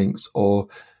still drinks, or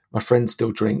My friends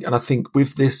still drink. And I think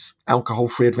with this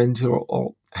alcohol-free adventure,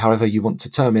 or however you want to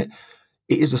term it,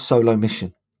 it is a solo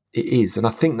mission. It is. And I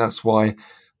think that's why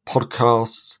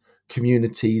podcasts,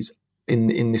 communities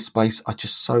in this space are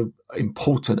just so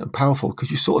important and powerful,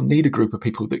 because you sort of need a group of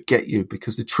people that get you.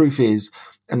 Because the truth is,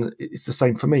 and it's the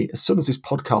same for me, as soon as this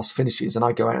podcast finishes and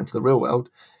I go out into the real world,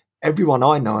 everyone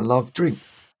I know and love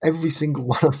drinks. Every single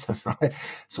one of them, right?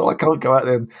 So I can't go out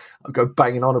there and go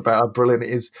banging on about how brilliant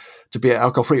it is to be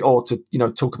alcohol-free, or to,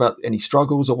 talk about any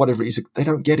struggles or whatever it is. They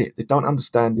don't get it. They don't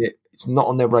understand it. It's not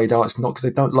on their radar. It's not because they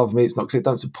don't love me. It's not because they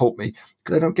don't support me.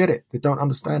 Because they don't get it. They don't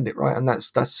understand it, right? And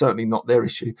that's certainly not their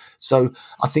issue. So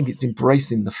I think it's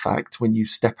embracing the fact when you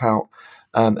step out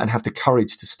and have the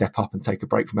courage to step up and take a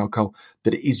break from alcohol,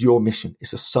 that it is your mission.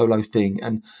 It's a solo thing.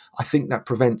 And I think that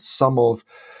prevents some of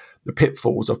the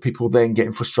pitfalls of people then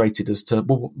getting frustrated as to,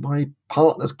 well, my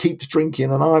partner keeps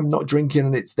drinking and I'm not drinking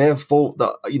and it's their fault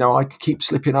that, I keep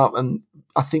slipping up. And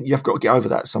I think you've got to get over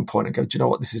that at some point and go, do you know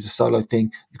what? This is a solo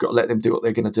thing. You've got to let them do what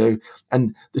they're going to do.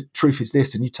 And the truth is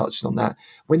this, and you touched on that,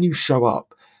 when you show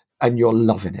up and you're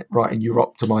loving it, right? And you're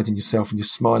optimizing yourself and you're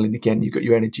smiling again, you've got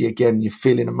your energy again, and you're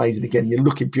feeling amazing again, you're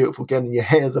looking beautiful again, and your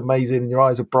hair's amazing and your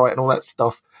eyes are bright and all that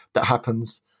stuff that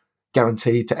happens,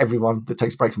 guaranteed to everyone that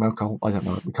takes a break from alcohol. I don't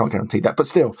know, we can't guarantee that, but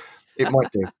still, it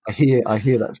might do. I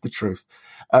hear that's the truth.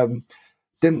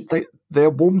 Then they're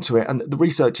warm to it, and the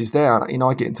research is there.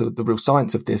 I get into the real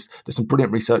science of this. There's some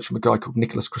brilliant research from a guy called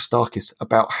Nicholas Christakis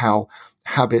about how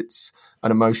habits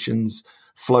and emotions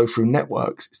flow through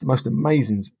networks. It's the most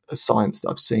amazing science that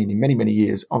I've seen in many, many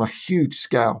years on a huge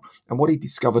scale. And what he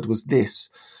discovered was this.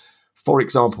 For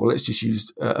example, let's just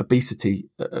use obesity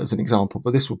as an example,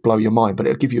 but this will blow your mind, but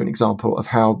it'll give you an example of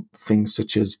how things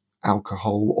such as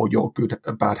alcohol or your good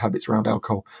and bad habits around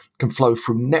alcohol can flow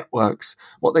through networks.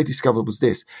 What they discovered was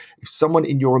this: if someone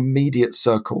in your immediate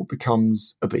circle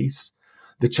becomes obese,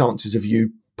 the chances of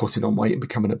you putting on weight and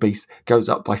becoming obese goes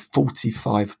up by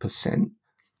 45%,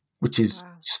 which is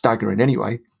staggering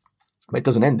anyway. But it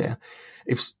doesn't end there.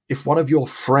 If one of your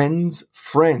friends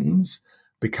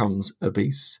becomes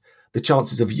obese, the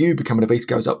chances of you becoming obese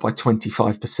goes up by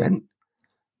 25%.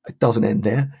 It doesn't end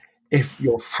there. If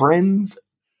your friend's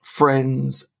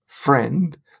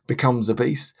friend becomes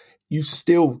obese, you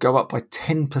still go up by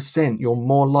 10%. You're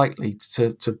more likely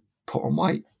to put on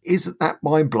weight. Isn't that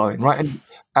mind-blowing, right? And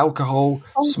alcohol,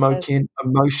 smoking,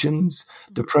 emotions,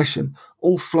 depression,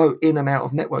 all flow in and out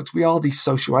of networks. We are these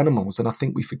social animals, and I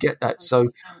think we forget that. So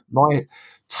my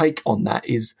take on that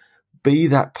is, be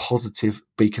that positive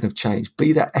beacon of change.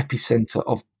 Be that epicenter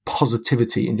of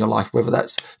positivity in your life, whether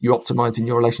that's you optimizing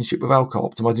your relationship with alcohol,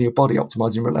 optimizing your body,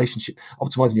 optimizing your relationship,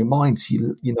 optimizing your mind. So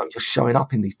you're showing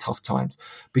up in these tough times,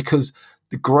 because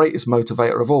the greatest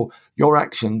motivator of all, your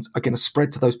actions are going to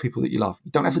spread to those people that you love. You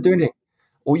don't have to do anything.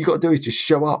 All you got to do is just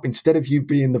show up. Instead of you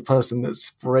being the person that's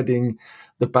spreading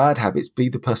the bad habits, be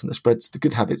the person that spreads the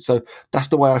good habits. So that's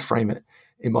the way I frame it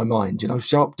in my mind.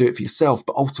 Show up, do it for yourself,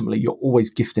 but ultimately you're always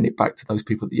gifting it back to those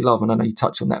people that you love. And I know you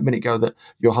touched on that a minute ago, that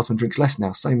your husband drinks less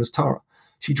now, same as Tara.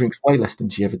 She drinks way less than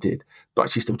she ever did,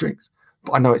 but she still drinks.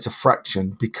 But I know it's a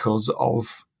fraction because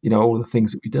of, all the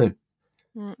things that we do.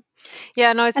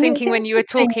 Yeah, and I was thinking when you were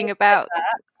talking about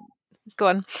that. Go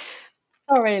on.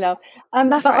 Sorry, love. But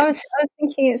right. I was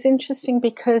thinking it's interesting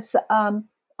because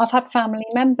I've had family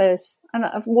members, and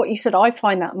what you said, I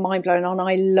find that mind-blowing, and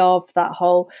I love that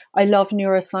I love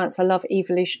neuroscience, I love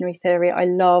evolutionary theory, I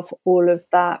love all of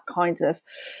that kind of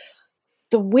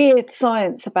the weird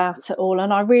science about it all,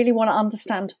 and I really want to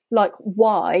understand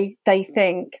why they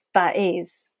think that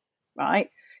is, right?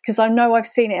 Because I know I've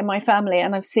seen it in my family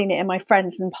and I've seen it in my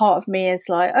friends, and part of me is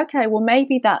like, okay, well,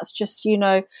 maybe that's just,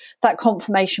 that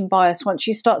confirmation bias. Once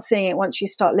you start seeing it, once you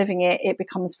start living it, it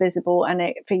becomes visible and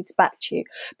it feeds back to you.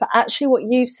 But actually what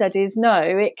you've said is no,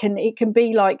 it can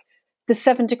be like the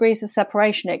 7 degrees of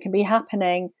separation. It can be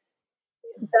happening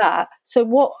that. So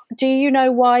what, do you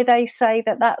know why they say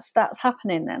that that's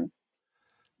happening then?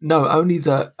 No, only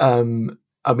that,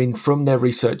 from their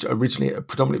research, originally it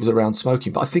predominantly was around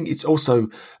smoking, but I think it's also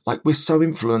we're so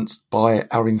influenced by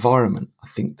our environment. I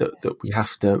think that we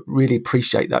have to really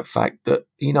appreciate that fact that,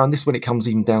 and this when it comes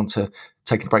even down to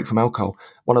taking a break from alcohol,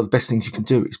 one of the best things you can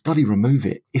do is bloody remove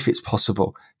it if it's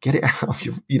possible. Get it out of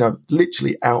your,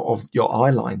 literally out of your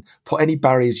eye line. Put any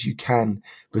barriers you can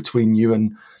between you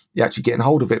and you actually getting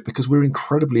hold of it, because we're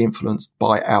incredibly influenced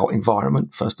by our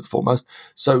environment, first and foremost.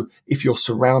 So if you're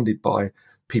surrounded by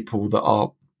people that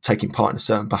are taking part in a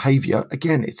certain behavior,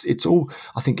 again, it's all,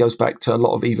 I think, goes back to a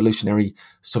lot of evolutionary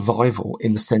survival,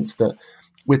 in the sense that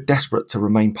we're desperate to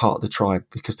remain part of the tribe,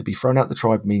 because to be thrown out the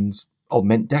tribe means or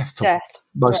meant death for Death.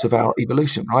 most of our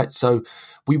evolution, right? So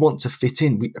we want to fit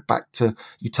in. Back to,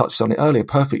 you touched on it earlier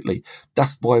perfectly.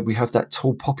 That's why we have that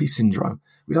tall poppy syndrome.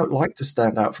 We don't like to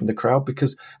stand out from the crowd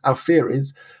because our fear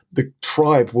is the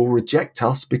tribe will reject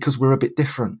us because we're a bit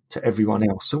different to everyone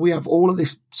else. So we have all of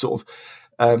this sort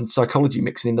of psychology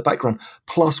mixing in the background.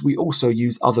 Plus, we also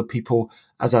use other people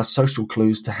as our social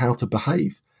clues to how to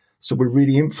behave. So we're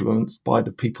really influenced by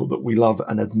the people that we love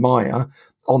and admire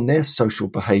on their social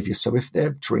behavior. So if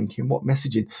they're drinking, what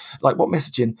messaging,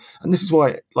 and this is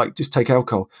why, like, just take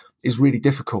alcohol, is really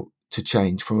difficult to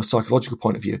change from a psychological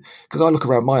point of view. Because I look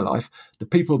around my life, the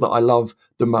people that I love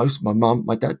the most, my mum,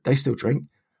 my dad, they still drink.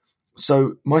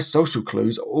 So my social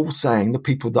clues are all saying the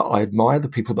people that I admire, the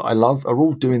people that I love are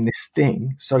all doing this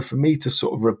thing. So for me to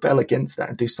sort of rebel against that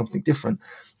and do something different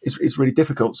is really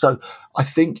difficult. So I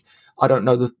think, I don't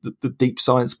know the deep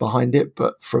science behind it,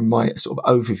 but from my sort of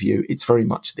overview, it's very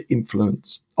much the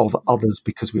influence of others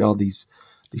because we are these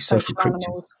social creatures.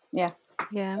 Animals.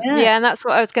 Yeah. And that's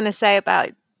what I was going to say about,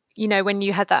 when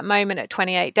you had that moment at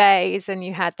 28 days and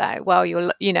you had that, well,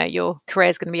 your career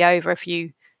is going to be over if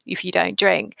you don't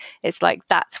drink. It's like,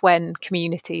 that's when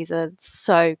communities are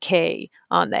so key,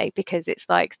 aren't they? Because it's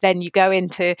like, then you go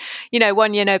into,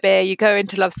 1 year no beer, you go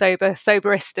into Love Sober,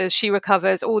 Soberistas, She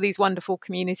Recovers, all these wonderful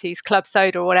communities, Club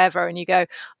Soda or whatever, and you go,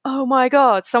 oh my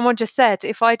God, someone just said,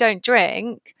 if I don't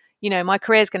drink, my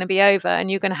career is going to be over. And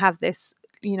you're going to have this,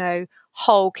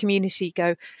 whole community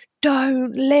go,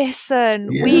 don't listen,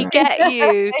 we get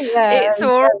you. It's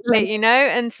all right,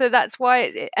 and so that's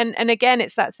why and again,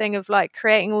 it's that thing of like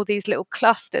creating all these little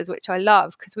clusters, which I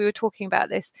love, because we were talking about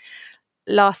this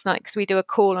last night, because we do a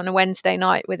call on a Wednesday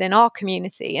night within our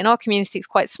community, and our community is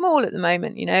quite small at the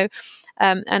moment,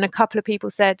 and a couple of people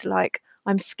said, like,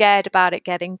 I'm scared about it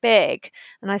getting big.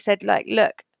 And I said, like,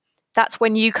 look, that's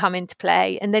when you come into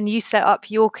play, and then you set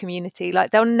up your community. Like,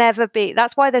 there'll never be,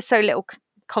 that's why there's so little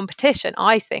competition,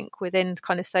 I think, within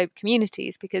kind of sober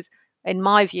communities, because in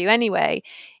my view anyway,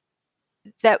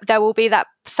 there will be that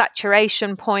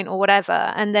saturation point or whatever,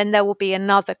 and then there will be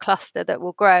another cluster that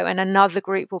will grow and another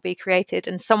group will be created,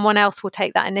 and someone else will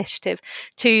take that initiative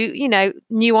to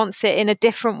nuance it in a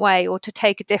different way or to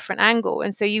take a different angle,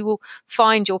 and so you will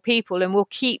find your people, and we'll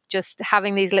keep just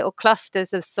having these little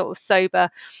clusters of sort of sober,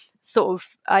 sort of,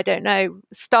 I don't know,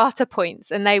 starter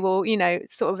points, and they will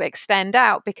sort of extend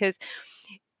out, because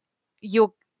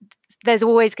there's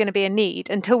always going to be a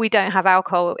need until we don't have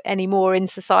alcohol anymore in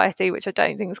society, which I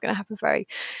don't think is going to happen at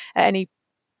any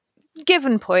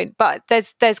given point. But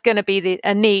there's going to be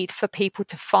a need for people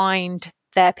to find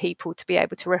their people to be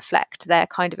able to reflect their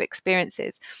kind of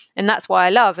experiences, and that's why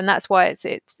I love, and that's why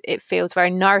it feels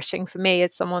very nourishing for me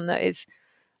as someone that is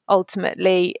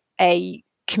ultimately a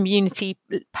community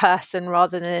person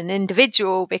rather than an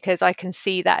individual, because I can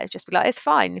see that it's just be like, it's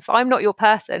fine if I'm not your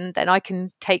person, then I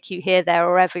can take you here, there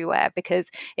or everywhere, because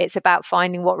it's about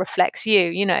finding what reflects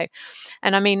you.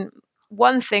 And I mean,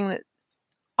 one thing that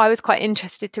I was quite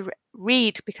interested to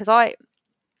read, because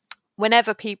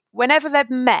whenever they're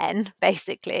men,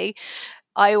 basically,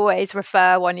 I always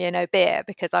refer 1 year no beer,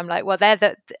 because I'm like, well,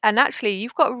 and actually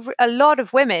you've got a lot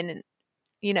of women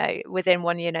within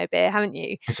 1 year no beer, haven't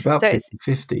you? It's about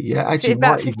 50-50. Yeah, actually, it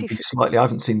might even be slightly, I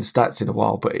haven't seen the stats in a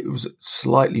while, but it was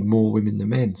slightly more women than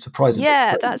men, surprisingly.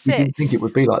 Yeah, that's it. We didn't think it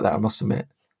would be like that, I must admit.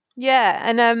 Yeah,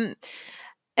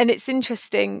 and it's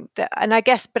interesting that, and I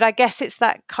guess it's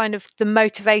that kind of the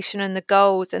motivation and the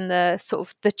goals and the sort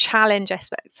of the challenge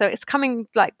aspect. So it's coming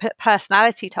like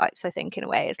personality types, I think, in a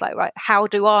way. It's like, right, how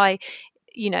do I,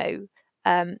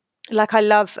 like, I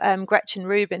love Gretchen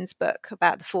Rubin's book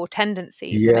about the 4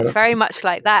 tendencies, and it's very much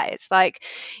like that. It's like,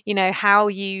 how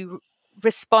you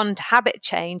respond to habit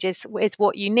change is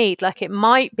what you need. Like, it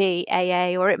might be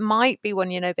AA, or it might be 1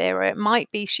 year no beer, or it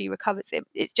might be She Recovers.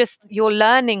 It's just you're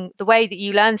learning the way that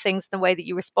you learn things, the way that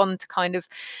you respond to kind of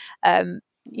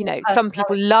some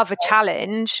people love a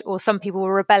challenge, or some people will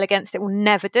rebel against it, will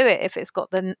never do it if it's got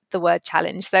the word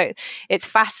challenge. So it's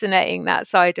fascinating, that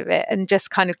side of it, and just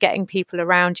kind of getting people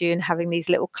around you and having these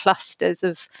little clusters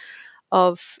of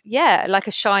like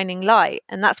a shining light.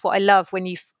 And that's what I love, when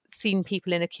you've seen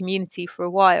people in a community for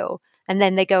a while and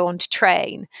then they go on to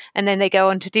train and then they go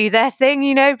on to do their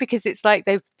thing, because it's like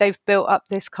they've built up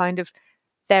this kind of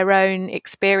their own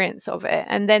experience of it,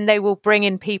 and then they will bring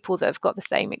in people that have got the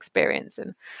same experience.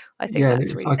 And I think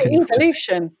that's really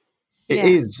evolution. It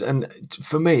is. And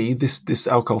for me, this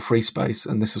alcohol-free space,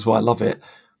 and this is why I love it,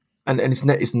 and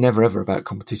it's never ever about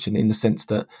competition, in the sense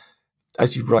that,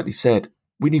 as you rightly said,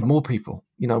 we need more people.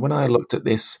 When I looked at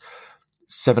this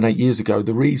 7-8 years ago,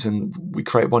 the reason we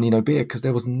created One You Know Beer, because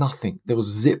there was nothing. There was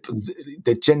zip.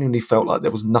 They genuinely felt like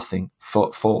there was nothing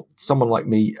for someone like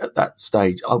me at that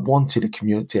stage. I wanted a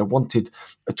community. I wanted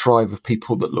a tribe of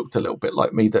people that looked a little bit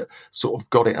like me, that sort of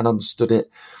got it and understood it.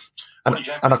 And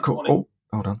I called. Oh,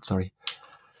 hold on, sorry.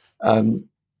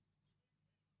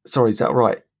 Sorry, is that all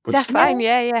right? That's fine.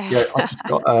 Yeah. Yeah, I just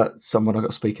got someone. I got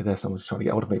a speaker there. Someone's trying to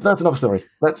get hold of me. But that's another story.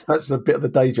 That's a bit of the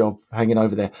day job hanging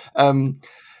over there.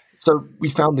 So we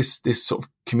found this sort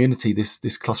of community,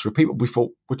 this cluster of people. We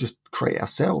thought we'd just create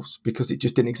ourselves because it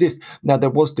just didn't exist. Now there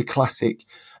was the classic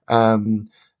AA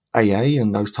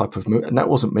and those type of and that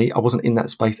wasn't me. I wasn't in that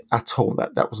space at all.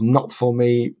 That was not for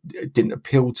me. It didn't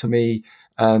appeal to me.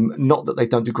 Not that they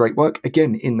don't do great work.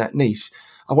 Again, in that niche,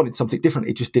 I wanted something different.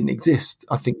 It just didn't exist.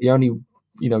 I think the only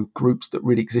groups that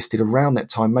really existed around that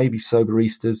time, maybe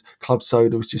Soberistas, Club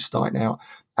Soda was just starting out,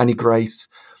 Annie Grace.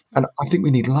 And I think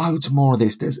we need loads more of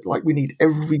this. We need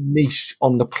every niche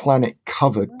on the planet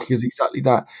covered, because exactly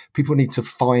that. People need to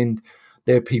find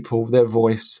their people, their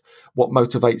voice, what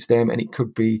motivates them. And it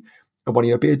could be a One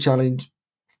You Know Beer challenge,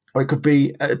 or it could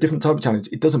be a different type of challenge.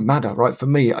 It doesn't matter, right? For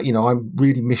me, I'm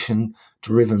really mission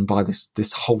driven by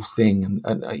this whole thing.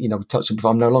 And we touched on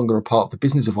before, I'm no longer a part of the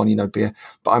business of One You Know Beer,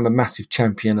 but I'm a massive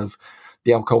champion of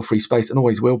the alcohol-free space, and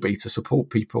always will be, to support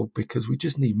people, because we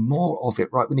just need more of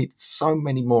it, right? We need so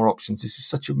many more options. This is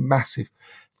such a massive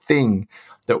thing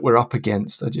that we're up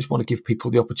against. I just want to give people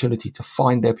the opportunity to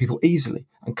find their people easily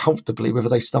and comfortably, whether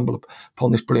they stumble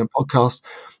upon this brilliant podcast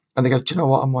and they go, do you know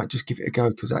what, I might just give it a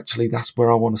go, because actually that's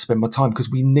where I want to spend my time,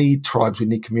 because we need tribes, we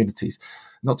need communities.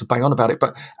 Not to bang on about it,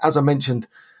 but as I mentioned,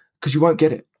 because you won't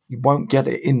get it. You won't get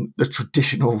it in the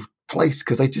traditional place,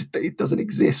 because it doesn't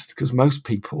exist, because most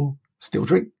people still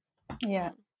drink. Yeah.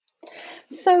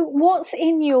 So what's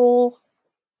in your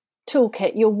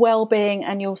toolkit, your well-being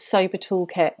and your sober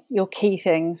toolkit, your key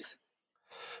things?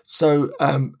 So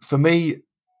for me,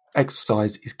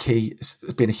 exercise is key. It's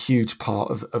been a huge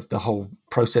part of the whole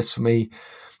process for me.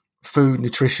 Food,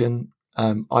 nutrition.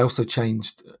 I also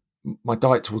changed my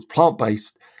diet towards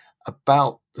plant-based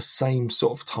about the same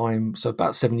sort of time. So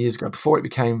about 7 years ago, before it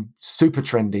became super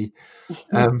trendy.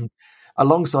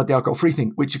 Alongside the alcohol-free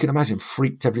thing, which you can imagine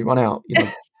freaked everyone out.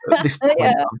 At this point,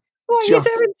 yeah. What are you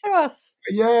doing to us?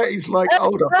 Yeah, he's like,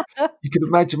 hold on. You can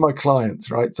imagine my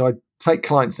clients, right? So I'd take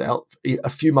clients out a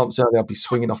few months earlier. I'd be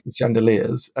swinging off the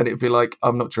chandeliers, and it'd be like,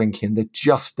 I'm not drinking. They're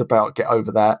just about get over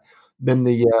that. Then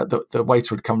the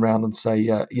waiter would come round and say,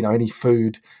 any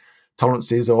food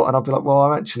tolerances, and I'd be like, well,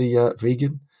 I'm actually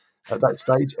vegan at that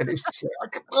stage, and it's just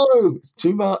like, oh, it's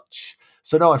too much.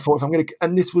 So no, I thought, if I'm going to,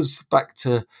 and this was back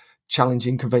to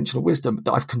challenging conventional wisdom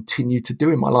that I've continued to do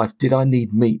in my life. Did I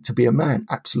need meat to be a man?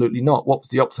 Absolutely not. What was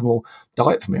the optimal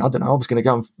diet for me? I don't know. I was going to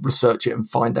go and research it and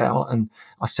find out, and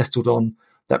I settled on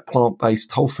that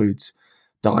plant-based whole foods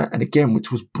diet. And again,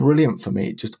 which was brilliant for me.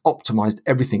 It just optimized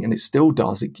everything, and it still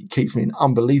does. It keeps me in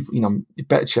unbelievable, I'm in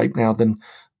better shape now than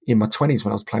in my 20s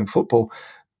when I was playing football.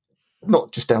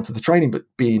 Not just down to the training, but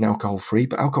being alcohol-free.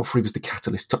 But alcohol-free was the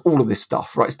catalyst to all of this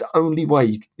stuff, right? It's the only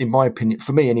way, in my opinion,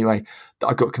 for me anyway, that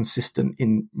I got consistent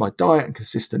in my diet and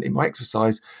consistent in my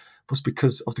exercise, was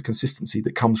because of the consistency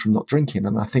that comes from not drinking.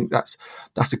 And I think that's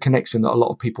a connection that a lot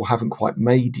of people haven't quite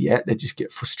made yet. They just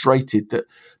get frustrated that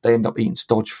they end up eating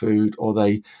stodge food, or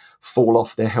they fall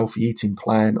off their healthy eating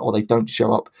plan, or they don't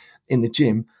show up in the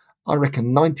gym. I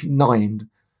reckon 99%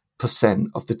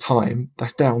 of the time,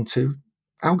 that's down to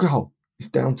alcohol. It's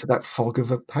down to that fog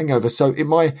of a hangover. So in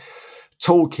my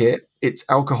toolkit, it's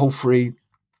alcohol-free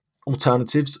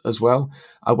alternatives as well.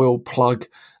 I will plug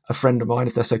a friend of mine,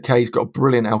 if that's okay. He's got a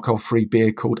brilliant alcohol-free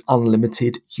beer called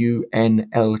Unlimited, UNLTD.beer.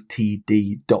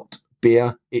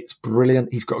 It's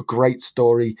brilliant. He's got a great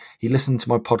story. He listened to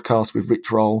my podcast with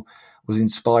Rich Roll, was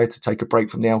inspired to take a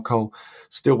break from the alcohol,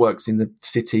 still works in the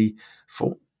city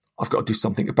for I've got to do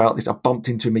something about this. I bumped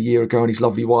into him a year ago and his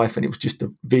lovely wife, and it was just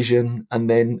a vision. And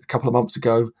then a couple of months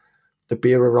ago, the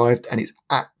beer arrived, and it's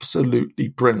absolutely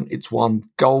brilliant. It's won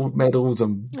gold medals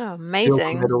and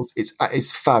silver medals.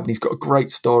 It's fab, and he's got a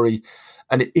great story.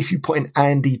 And if you put in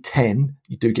Andy 10,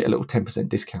 you do get a little 10%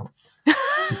 discount.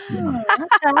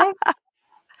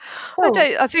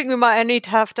 Okay. I think we might need to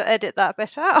have to edit that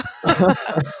bit out.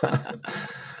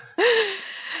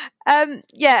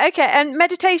 Okay. And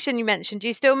meditation, you mentioned. Do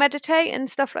you still meditate and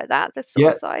stuff like that? This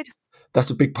sort of side. That's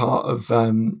a big part of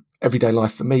everyday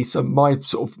life for me. So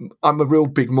I'm a real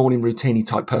big morning routine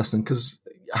type person, because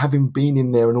having been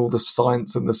in there and all the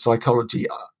science and the psychology,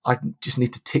 I just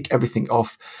need to tick everything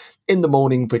off in the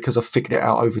morning, because I've figured it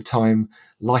out over time.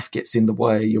 Life gets in the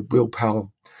way. Your willpower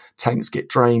tanks get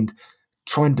drained.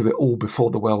 Try and do it all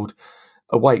before the world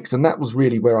awakes. And that was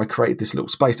really where I created this little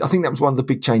space. I think that was one of the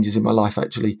big changes in my life,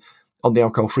 actually, on the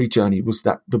alcohol-free journey, was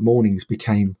that the mornings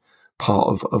became part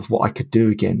of what I could do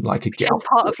again. Like I could get up,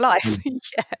 part of life.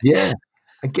 yeah,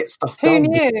 and get stuff Who done.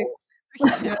 knew?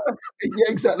 Yeah,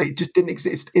 exactly. It just didn't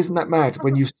exist. Isn't that mad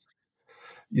when you're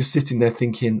sitting there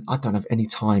thinking, I don't have any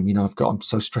time. I'm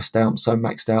so stressed out, I'm so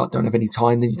maxed out, I don't have any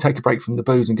time. Then you take a break from the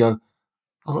booze and go,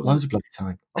 I've got loads of bloody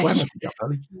time. Oh, I haven't got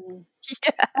early.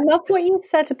 Yeah. I love what you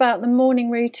said about the morning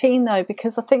routine, though,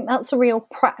 because I think that's a real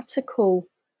practical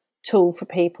tool for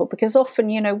people. Because often,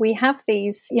 we have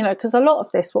these, because a lot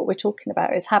of this, what we're talking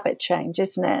about is habit change,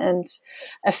 isn't it? And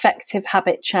effective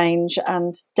habit change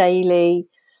and daily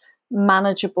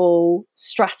manageable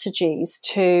strategies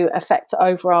to affect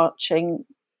overarching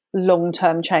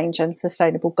long-term change and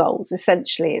sustainable goals.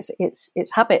 Essentially,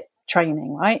 it's habit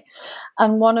training, right?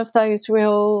 And one of those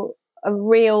a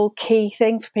real key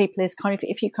thing for people is kind of,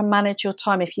 if you can manage your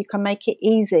time, if you can make it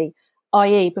easy,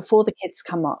 i.e. before the kids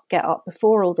get up,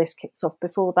 before all this kicks off,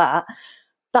 before that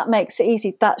makes it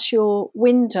easy. That's your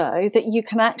window that you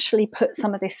can actually put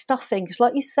some of this stuff in. Because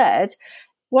like you said,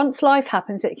 once life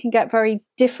happens, it can get very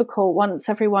difficult once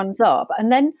everyone's up.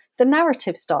 And then the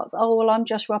narrative starts, oh, well, I'm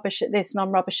just rubbish at this and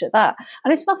I'm rubbish at that.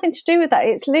 And it's nothing to do with that.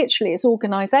 It's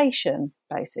organisation,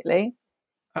 basically.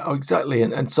 Oh, exactly.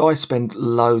 And so I spend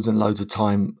loads and loads of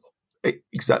time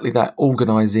exactly that,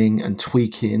 organising and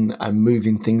tweaking and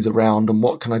moving things around. And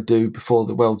what can I do before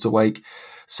the world's awake?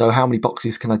 So how many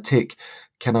boxes can I tick?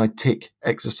 Can I tick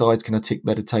exercise? Can I tick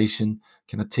meditation?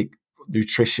 Can I tick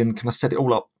nutrition? Can I set it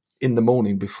all up in the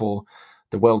morning before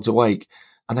the world's awake?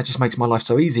 And that just makes my life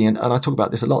so easy. And I talk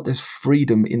about this a lot. There's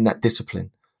freedom in that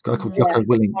discipline. A guy called Jocko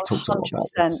Willink talks a lot about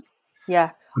this.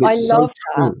 Yeah, I love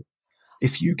that. True.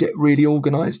 If you get really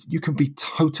organised, you can be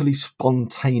totally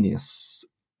spontaneous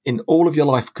in all of your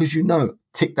life because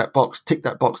tick that box,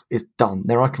 it's done.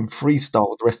 Now I can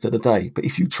freestyle the rest of the day. But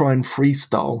if you try and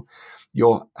freestyle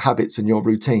your habits and your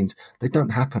routines, they don't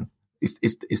happen. It's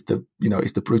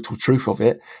the brutal truth of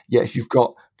it. Yeah, if you've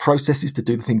got processes to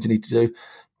do the things you need to do,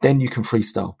 then you can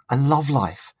freestyle and love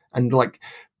life and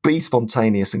be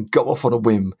spontaneous and go off on a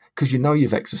whim because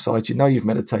you've exercised, you've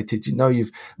meditated,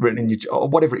 you've written in your or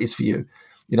whatever it is for you.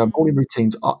 Morning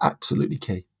routines are absolutely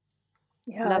key.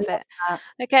 Yeah, love it.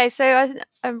 Okay, so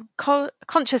I'm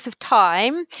conscious of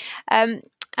time,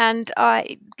 and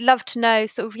I'd love to know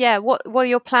what are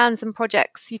your plans and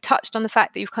projects? You touched on the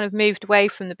fact that you've kind of moved away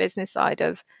from the business side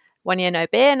of 1 Year No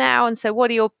Beer now, and so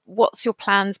what's your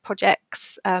plans,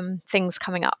 projects, things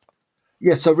coming up?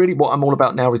 Yeah, so really what I'm all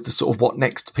about now is the sort of what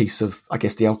next piece of, I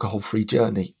guess, the alcohol-free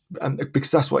journey. And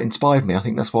because that's what inspired me. I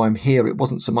think that's why I'm here. It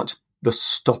wasn't so much the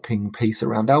stopping piece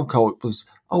around alcohol. It was,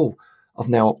 I've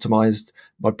now optimized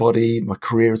my body, my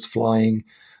career is flying,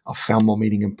 I've found more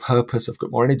meaning and purpose, I've got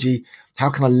more energy.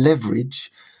 How can I leverage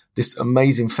this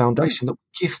amazing foundation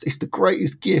it's the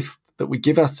greatest gift that we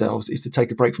give ourselves is to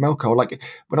take a break from alcohol. Like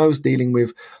when I was dealing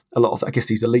with a lot of, I guess,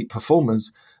 these elite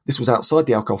performers, this was outside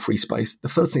the alcohol-free space. The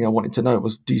first thing I wanted to know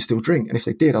was, do you still drink? And if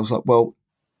they did, I was like, well,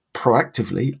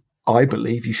 proactively, I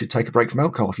believe you should take a break from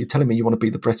alcohol. If you're telling me you want to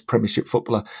be the best Premiership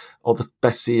footballer or the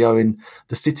best CEO in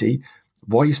the city,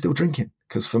 why are you still drinking?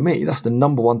 Because for me, that's the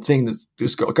number one thing that's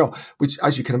just got to go, which,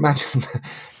 as you can imagine,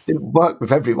 didn't work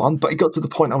with everyone. But it got to the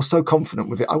point I was so confident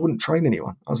with it, I wouldn't train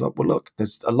anyone. I was like, well, look,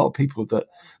 there's a lot of people that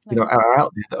are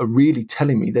out there that are really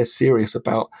telling me they're serious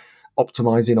about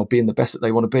optimizing or being the best that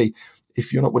they want to be.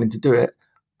 If you're not willing to do it,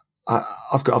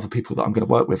 I've got other people that I'm going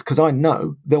to work with because I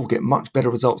know they'll get much better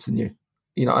results than you.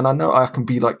 And I know I can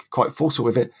be quite forceful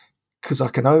with it because I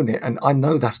can own it, and I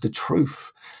know that's the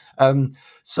truth.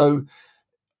 So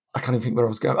I can't even think where I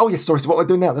was going. Oh, yes, sorry. So what am I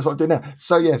doing now? That's what I'm doing now.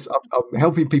 So, yes, I'm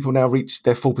helping people now reach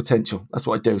their full potential. That's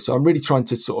what I do. So I'm really trying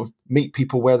to sort of meet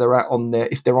people where they're at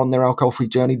if they're on their alcohol-free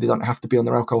journey, they don't have to be on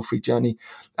their alcohol-free journey,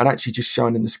 and actually just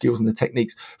showing them the skills and the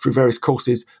techniques through various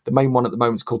courses. The main one at the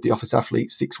moment is called the Office Athlete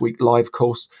 6-week live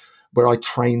course where I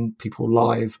train people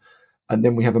live. And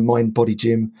then we have a mind-body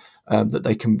gym that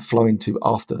they can flow into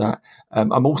after that.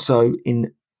 I'm also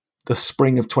in the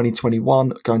spring of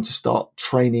 2021 going to start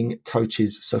training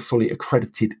coaches, so fully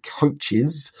accredited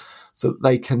coaches, so that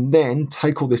they can then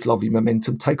take all this lovely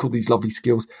momentum, take all these lovely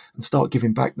skills and start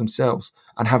giving back themselves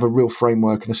and have a real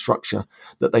framework and a structure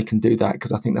that they can do that,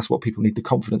 because I think that's what people need the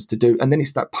confidence to do. And then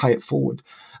it's that pay it forward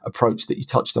approach that you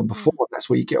touched on before.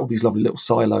 That's where you get all these lovely little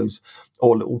silos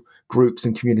or little groups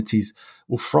and communities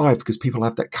will thrive because people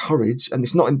have that courage. And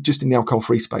it's not just in the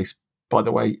alcohol-free space, by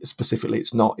the way, specifically,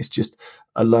 it's not. It's just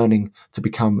a learning to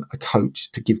become a coach,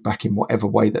 to give back in whatever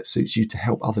way that suits you to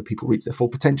help other people reach their full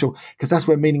potential, because that's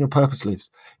where meaning and purpose lives.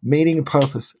 Meaning and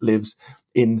purpose lives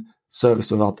in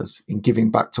service of others, in giving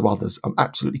back to others. I'm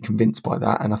absolutely convinced by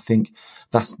that. And I think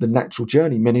that's the natural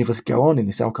journey many of us go on in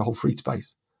this alcohol-free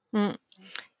space.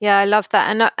 Yeah, I love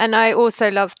that. And I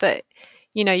also love that,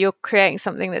 you're creating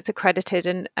something that's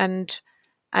accredited and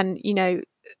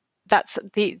that's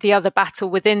the other battle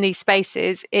within these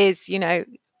spaces is,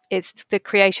 it's the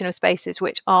creation of spaces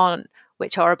which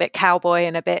are a bit cowboy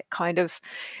and a bit kind of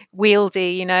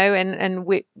wieldy, and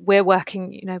we're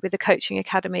working, with the Coaching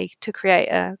Academy to create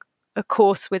a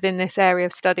course within this area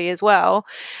of study as well,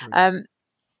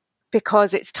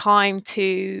 because it's time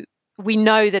we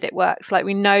know that it works, like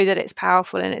we know that it's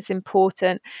powerful and it's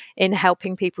important in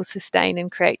helping people sustain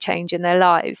and create change in their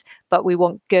lives, but we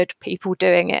want good people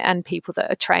doing it, and people that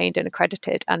are trained and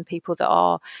accredited, and people that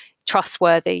are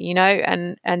trustworthy,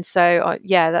 and so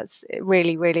that's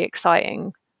really, really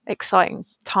exciting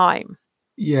time.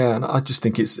 Yeah, and I just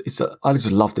think I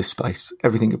just love this space,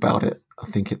 everything about it. I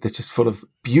think it's just full of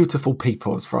beautiful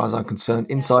people, as far as I'm concerned,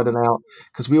 inside and out,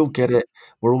 because we all get it.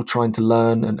 We're all trying to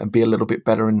learn and be a little bit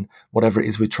better in whatever it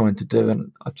is we're trying to do.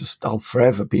 And I'll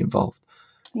forever be involved.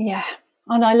 Yeah.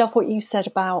 And I love what you said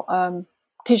about,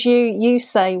 because you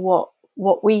say what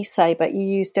we say, but you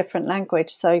use different language.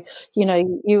 So,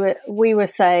 we were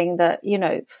saying that,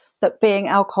 that being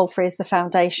alcohol-free is the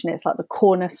foundation. It's like the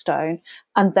cornerstone,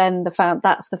 and then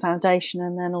that's the foundation,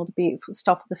 and then all the beautiful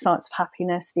stuff, the science of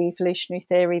happiness, the evolutionary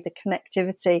theory, the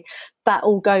connectivity, that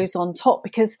all goes on top.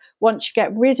 Because once you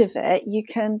get rid of it, you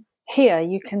can hear,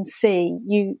 you can see,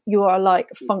 you are like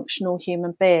a functional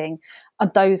human being,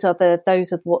 and those are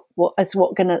what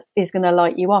is gonna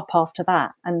light you up after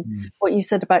that. And what you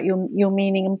said about your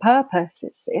meaning and purpose,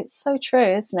 it's so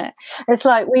true, isn't it? It's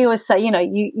like we always say,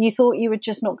 you thought you were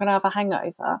just not going to have a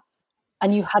hangover,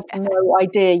 and you had no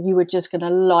idea you were just going to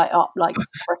light up like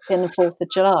frickin' 4th of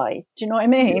July. Do you know what I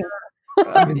mean?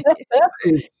 I mean,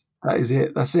 that is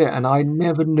it. That's it. And I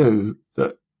never knew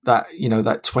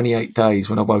that 28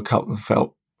 days when I woke up and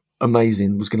felt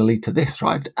amazing was going to lead to this,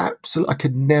 right? Absolutely. I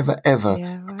could never, ever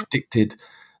predicted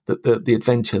that the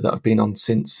adventure that I've been on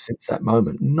since that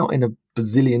moment, not in a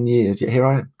bazillion years, yet here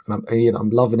I am. And I'm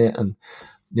loving it. And,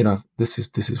 this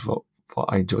is what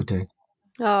I enjoy doing.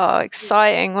 Oh,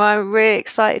 exciting. Well, I'm really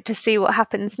excited to see what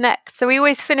happens next. So we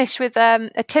always finish with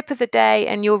a tip of the day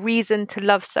and your reason to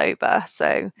love sober.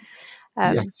 So,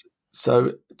 yes.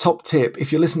 So top tip,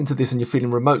 if you're listening to this and you're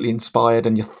feeling remotely inspired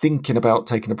and you're thinking about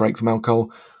taking a break from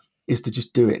alcohol, is to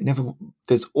just do it.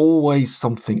 There's always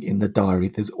something in the diary.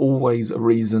 There's always a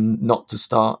reason not to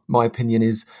start. My opinion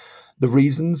is the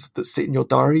reasons that sit in your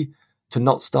diary to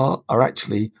not start are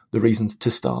actually the reasons to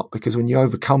start. Because when you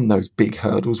overcome those big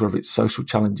hurdles, whether it's social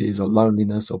challenges or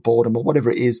loneliness or boredom or whatever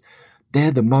it is,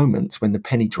 they're the moments when the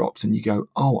penny drops and you go,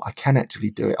 oh, I can actually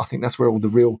do it. I think that's where all the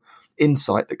real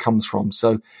insight that comes from.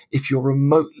 So if you're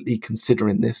remotely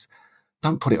considering this,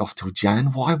 don't put it off till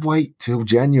Jan. Why wait till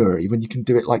January when you can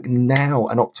do it like now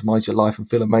and optimize your life and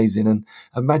feel amazing? And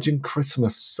imagine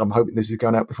Christmas. I'm hoping this is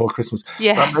going out before Christmas.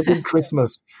 Yeah. But imagine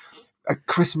Christmas. At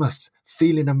Christmas,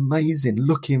 feeling amazing,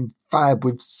 looking fab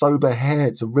with sober hair.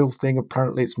 It's a real thing.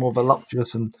 Apparently, it's more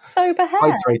voluptuous and sober hair.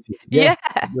 Hydrated. Yeah,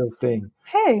 it's a real thing.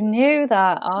 Who knew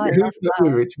that? Who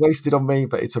knew? It's wasted on me,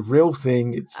 but it's a real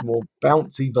thing. It's more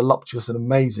bouncy, voluptuous, and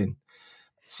amazing.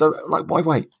 So, why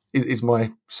wait? Is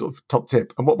my sort of top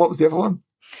tip. And what was the other one?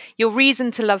 Your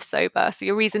reason to love sober. So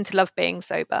your reason to love being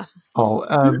sober. Oh,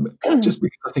 just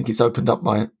because I think it's opened up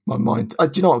my mind. Do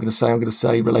you know what I'm going to say? I'm going to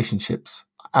say relationships.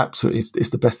 Absolutely, it's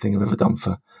the best thing I've ever done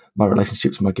for my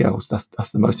relationships with my girls.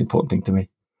 That's the most important thing to me.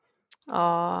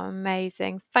 Oh,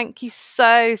 amazing. Thank you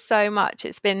so much.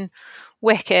 It's been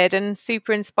wicked and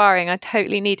super inspiring. I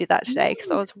totally needed that today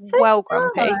because I was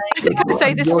grumpy. I think I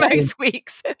say this most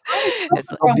weeks. It's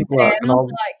grumpy and I'm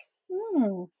like,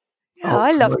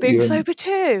 I love being sober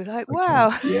too.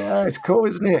 Wow. Yeah, it's cool,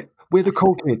 isn't it? We're the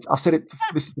cool kids. I've said it.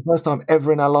 This is the first time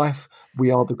ever in our life.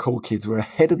 We are the cool kids. We're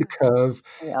ahead of the curve.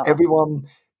 Yeah. Everyone,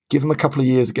 give them a couple of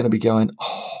years, are going to be going,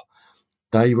 oh,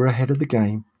 they were ahead of the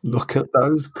game. Look at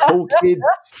those cool kids.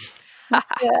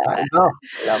 Yeah.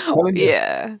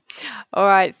 All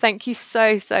right. Thank you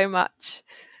so much.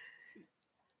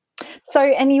 So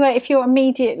anyway, if you're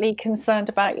immediately concerned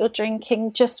about your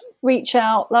drinking, just reach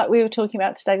out. Like we were talking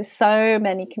about today, there's so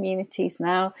many communities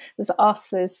now. There's us,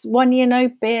 there's One Year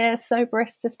No Beer,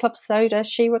 Soberistas Club Soda,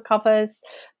 She Recovers,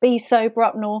 Be Sober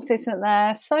up north, isn't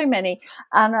there? So many.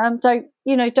 And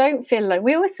don't feel alone.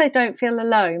 We always say don't feel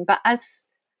alone, but as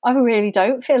I really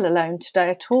don't feel alone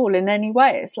today at all in any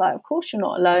way. It's like, of course you're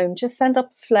not alone. Just send up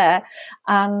a flare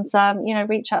and,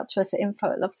 reach out to us at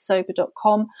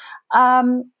info@lovesober.com.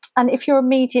 And if you're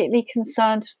immediately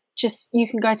concerned you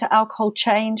can go to Alcohol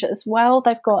Change as well.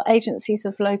 They've got agencies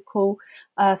of local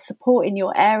support in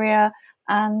your area.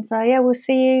 And we'll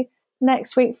see you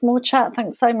next week for more chat.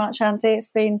 Thanks so much, Andy. It's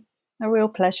been a real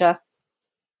pleasure.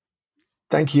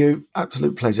 Thank you.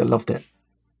 Absolute pleasure. Loved it.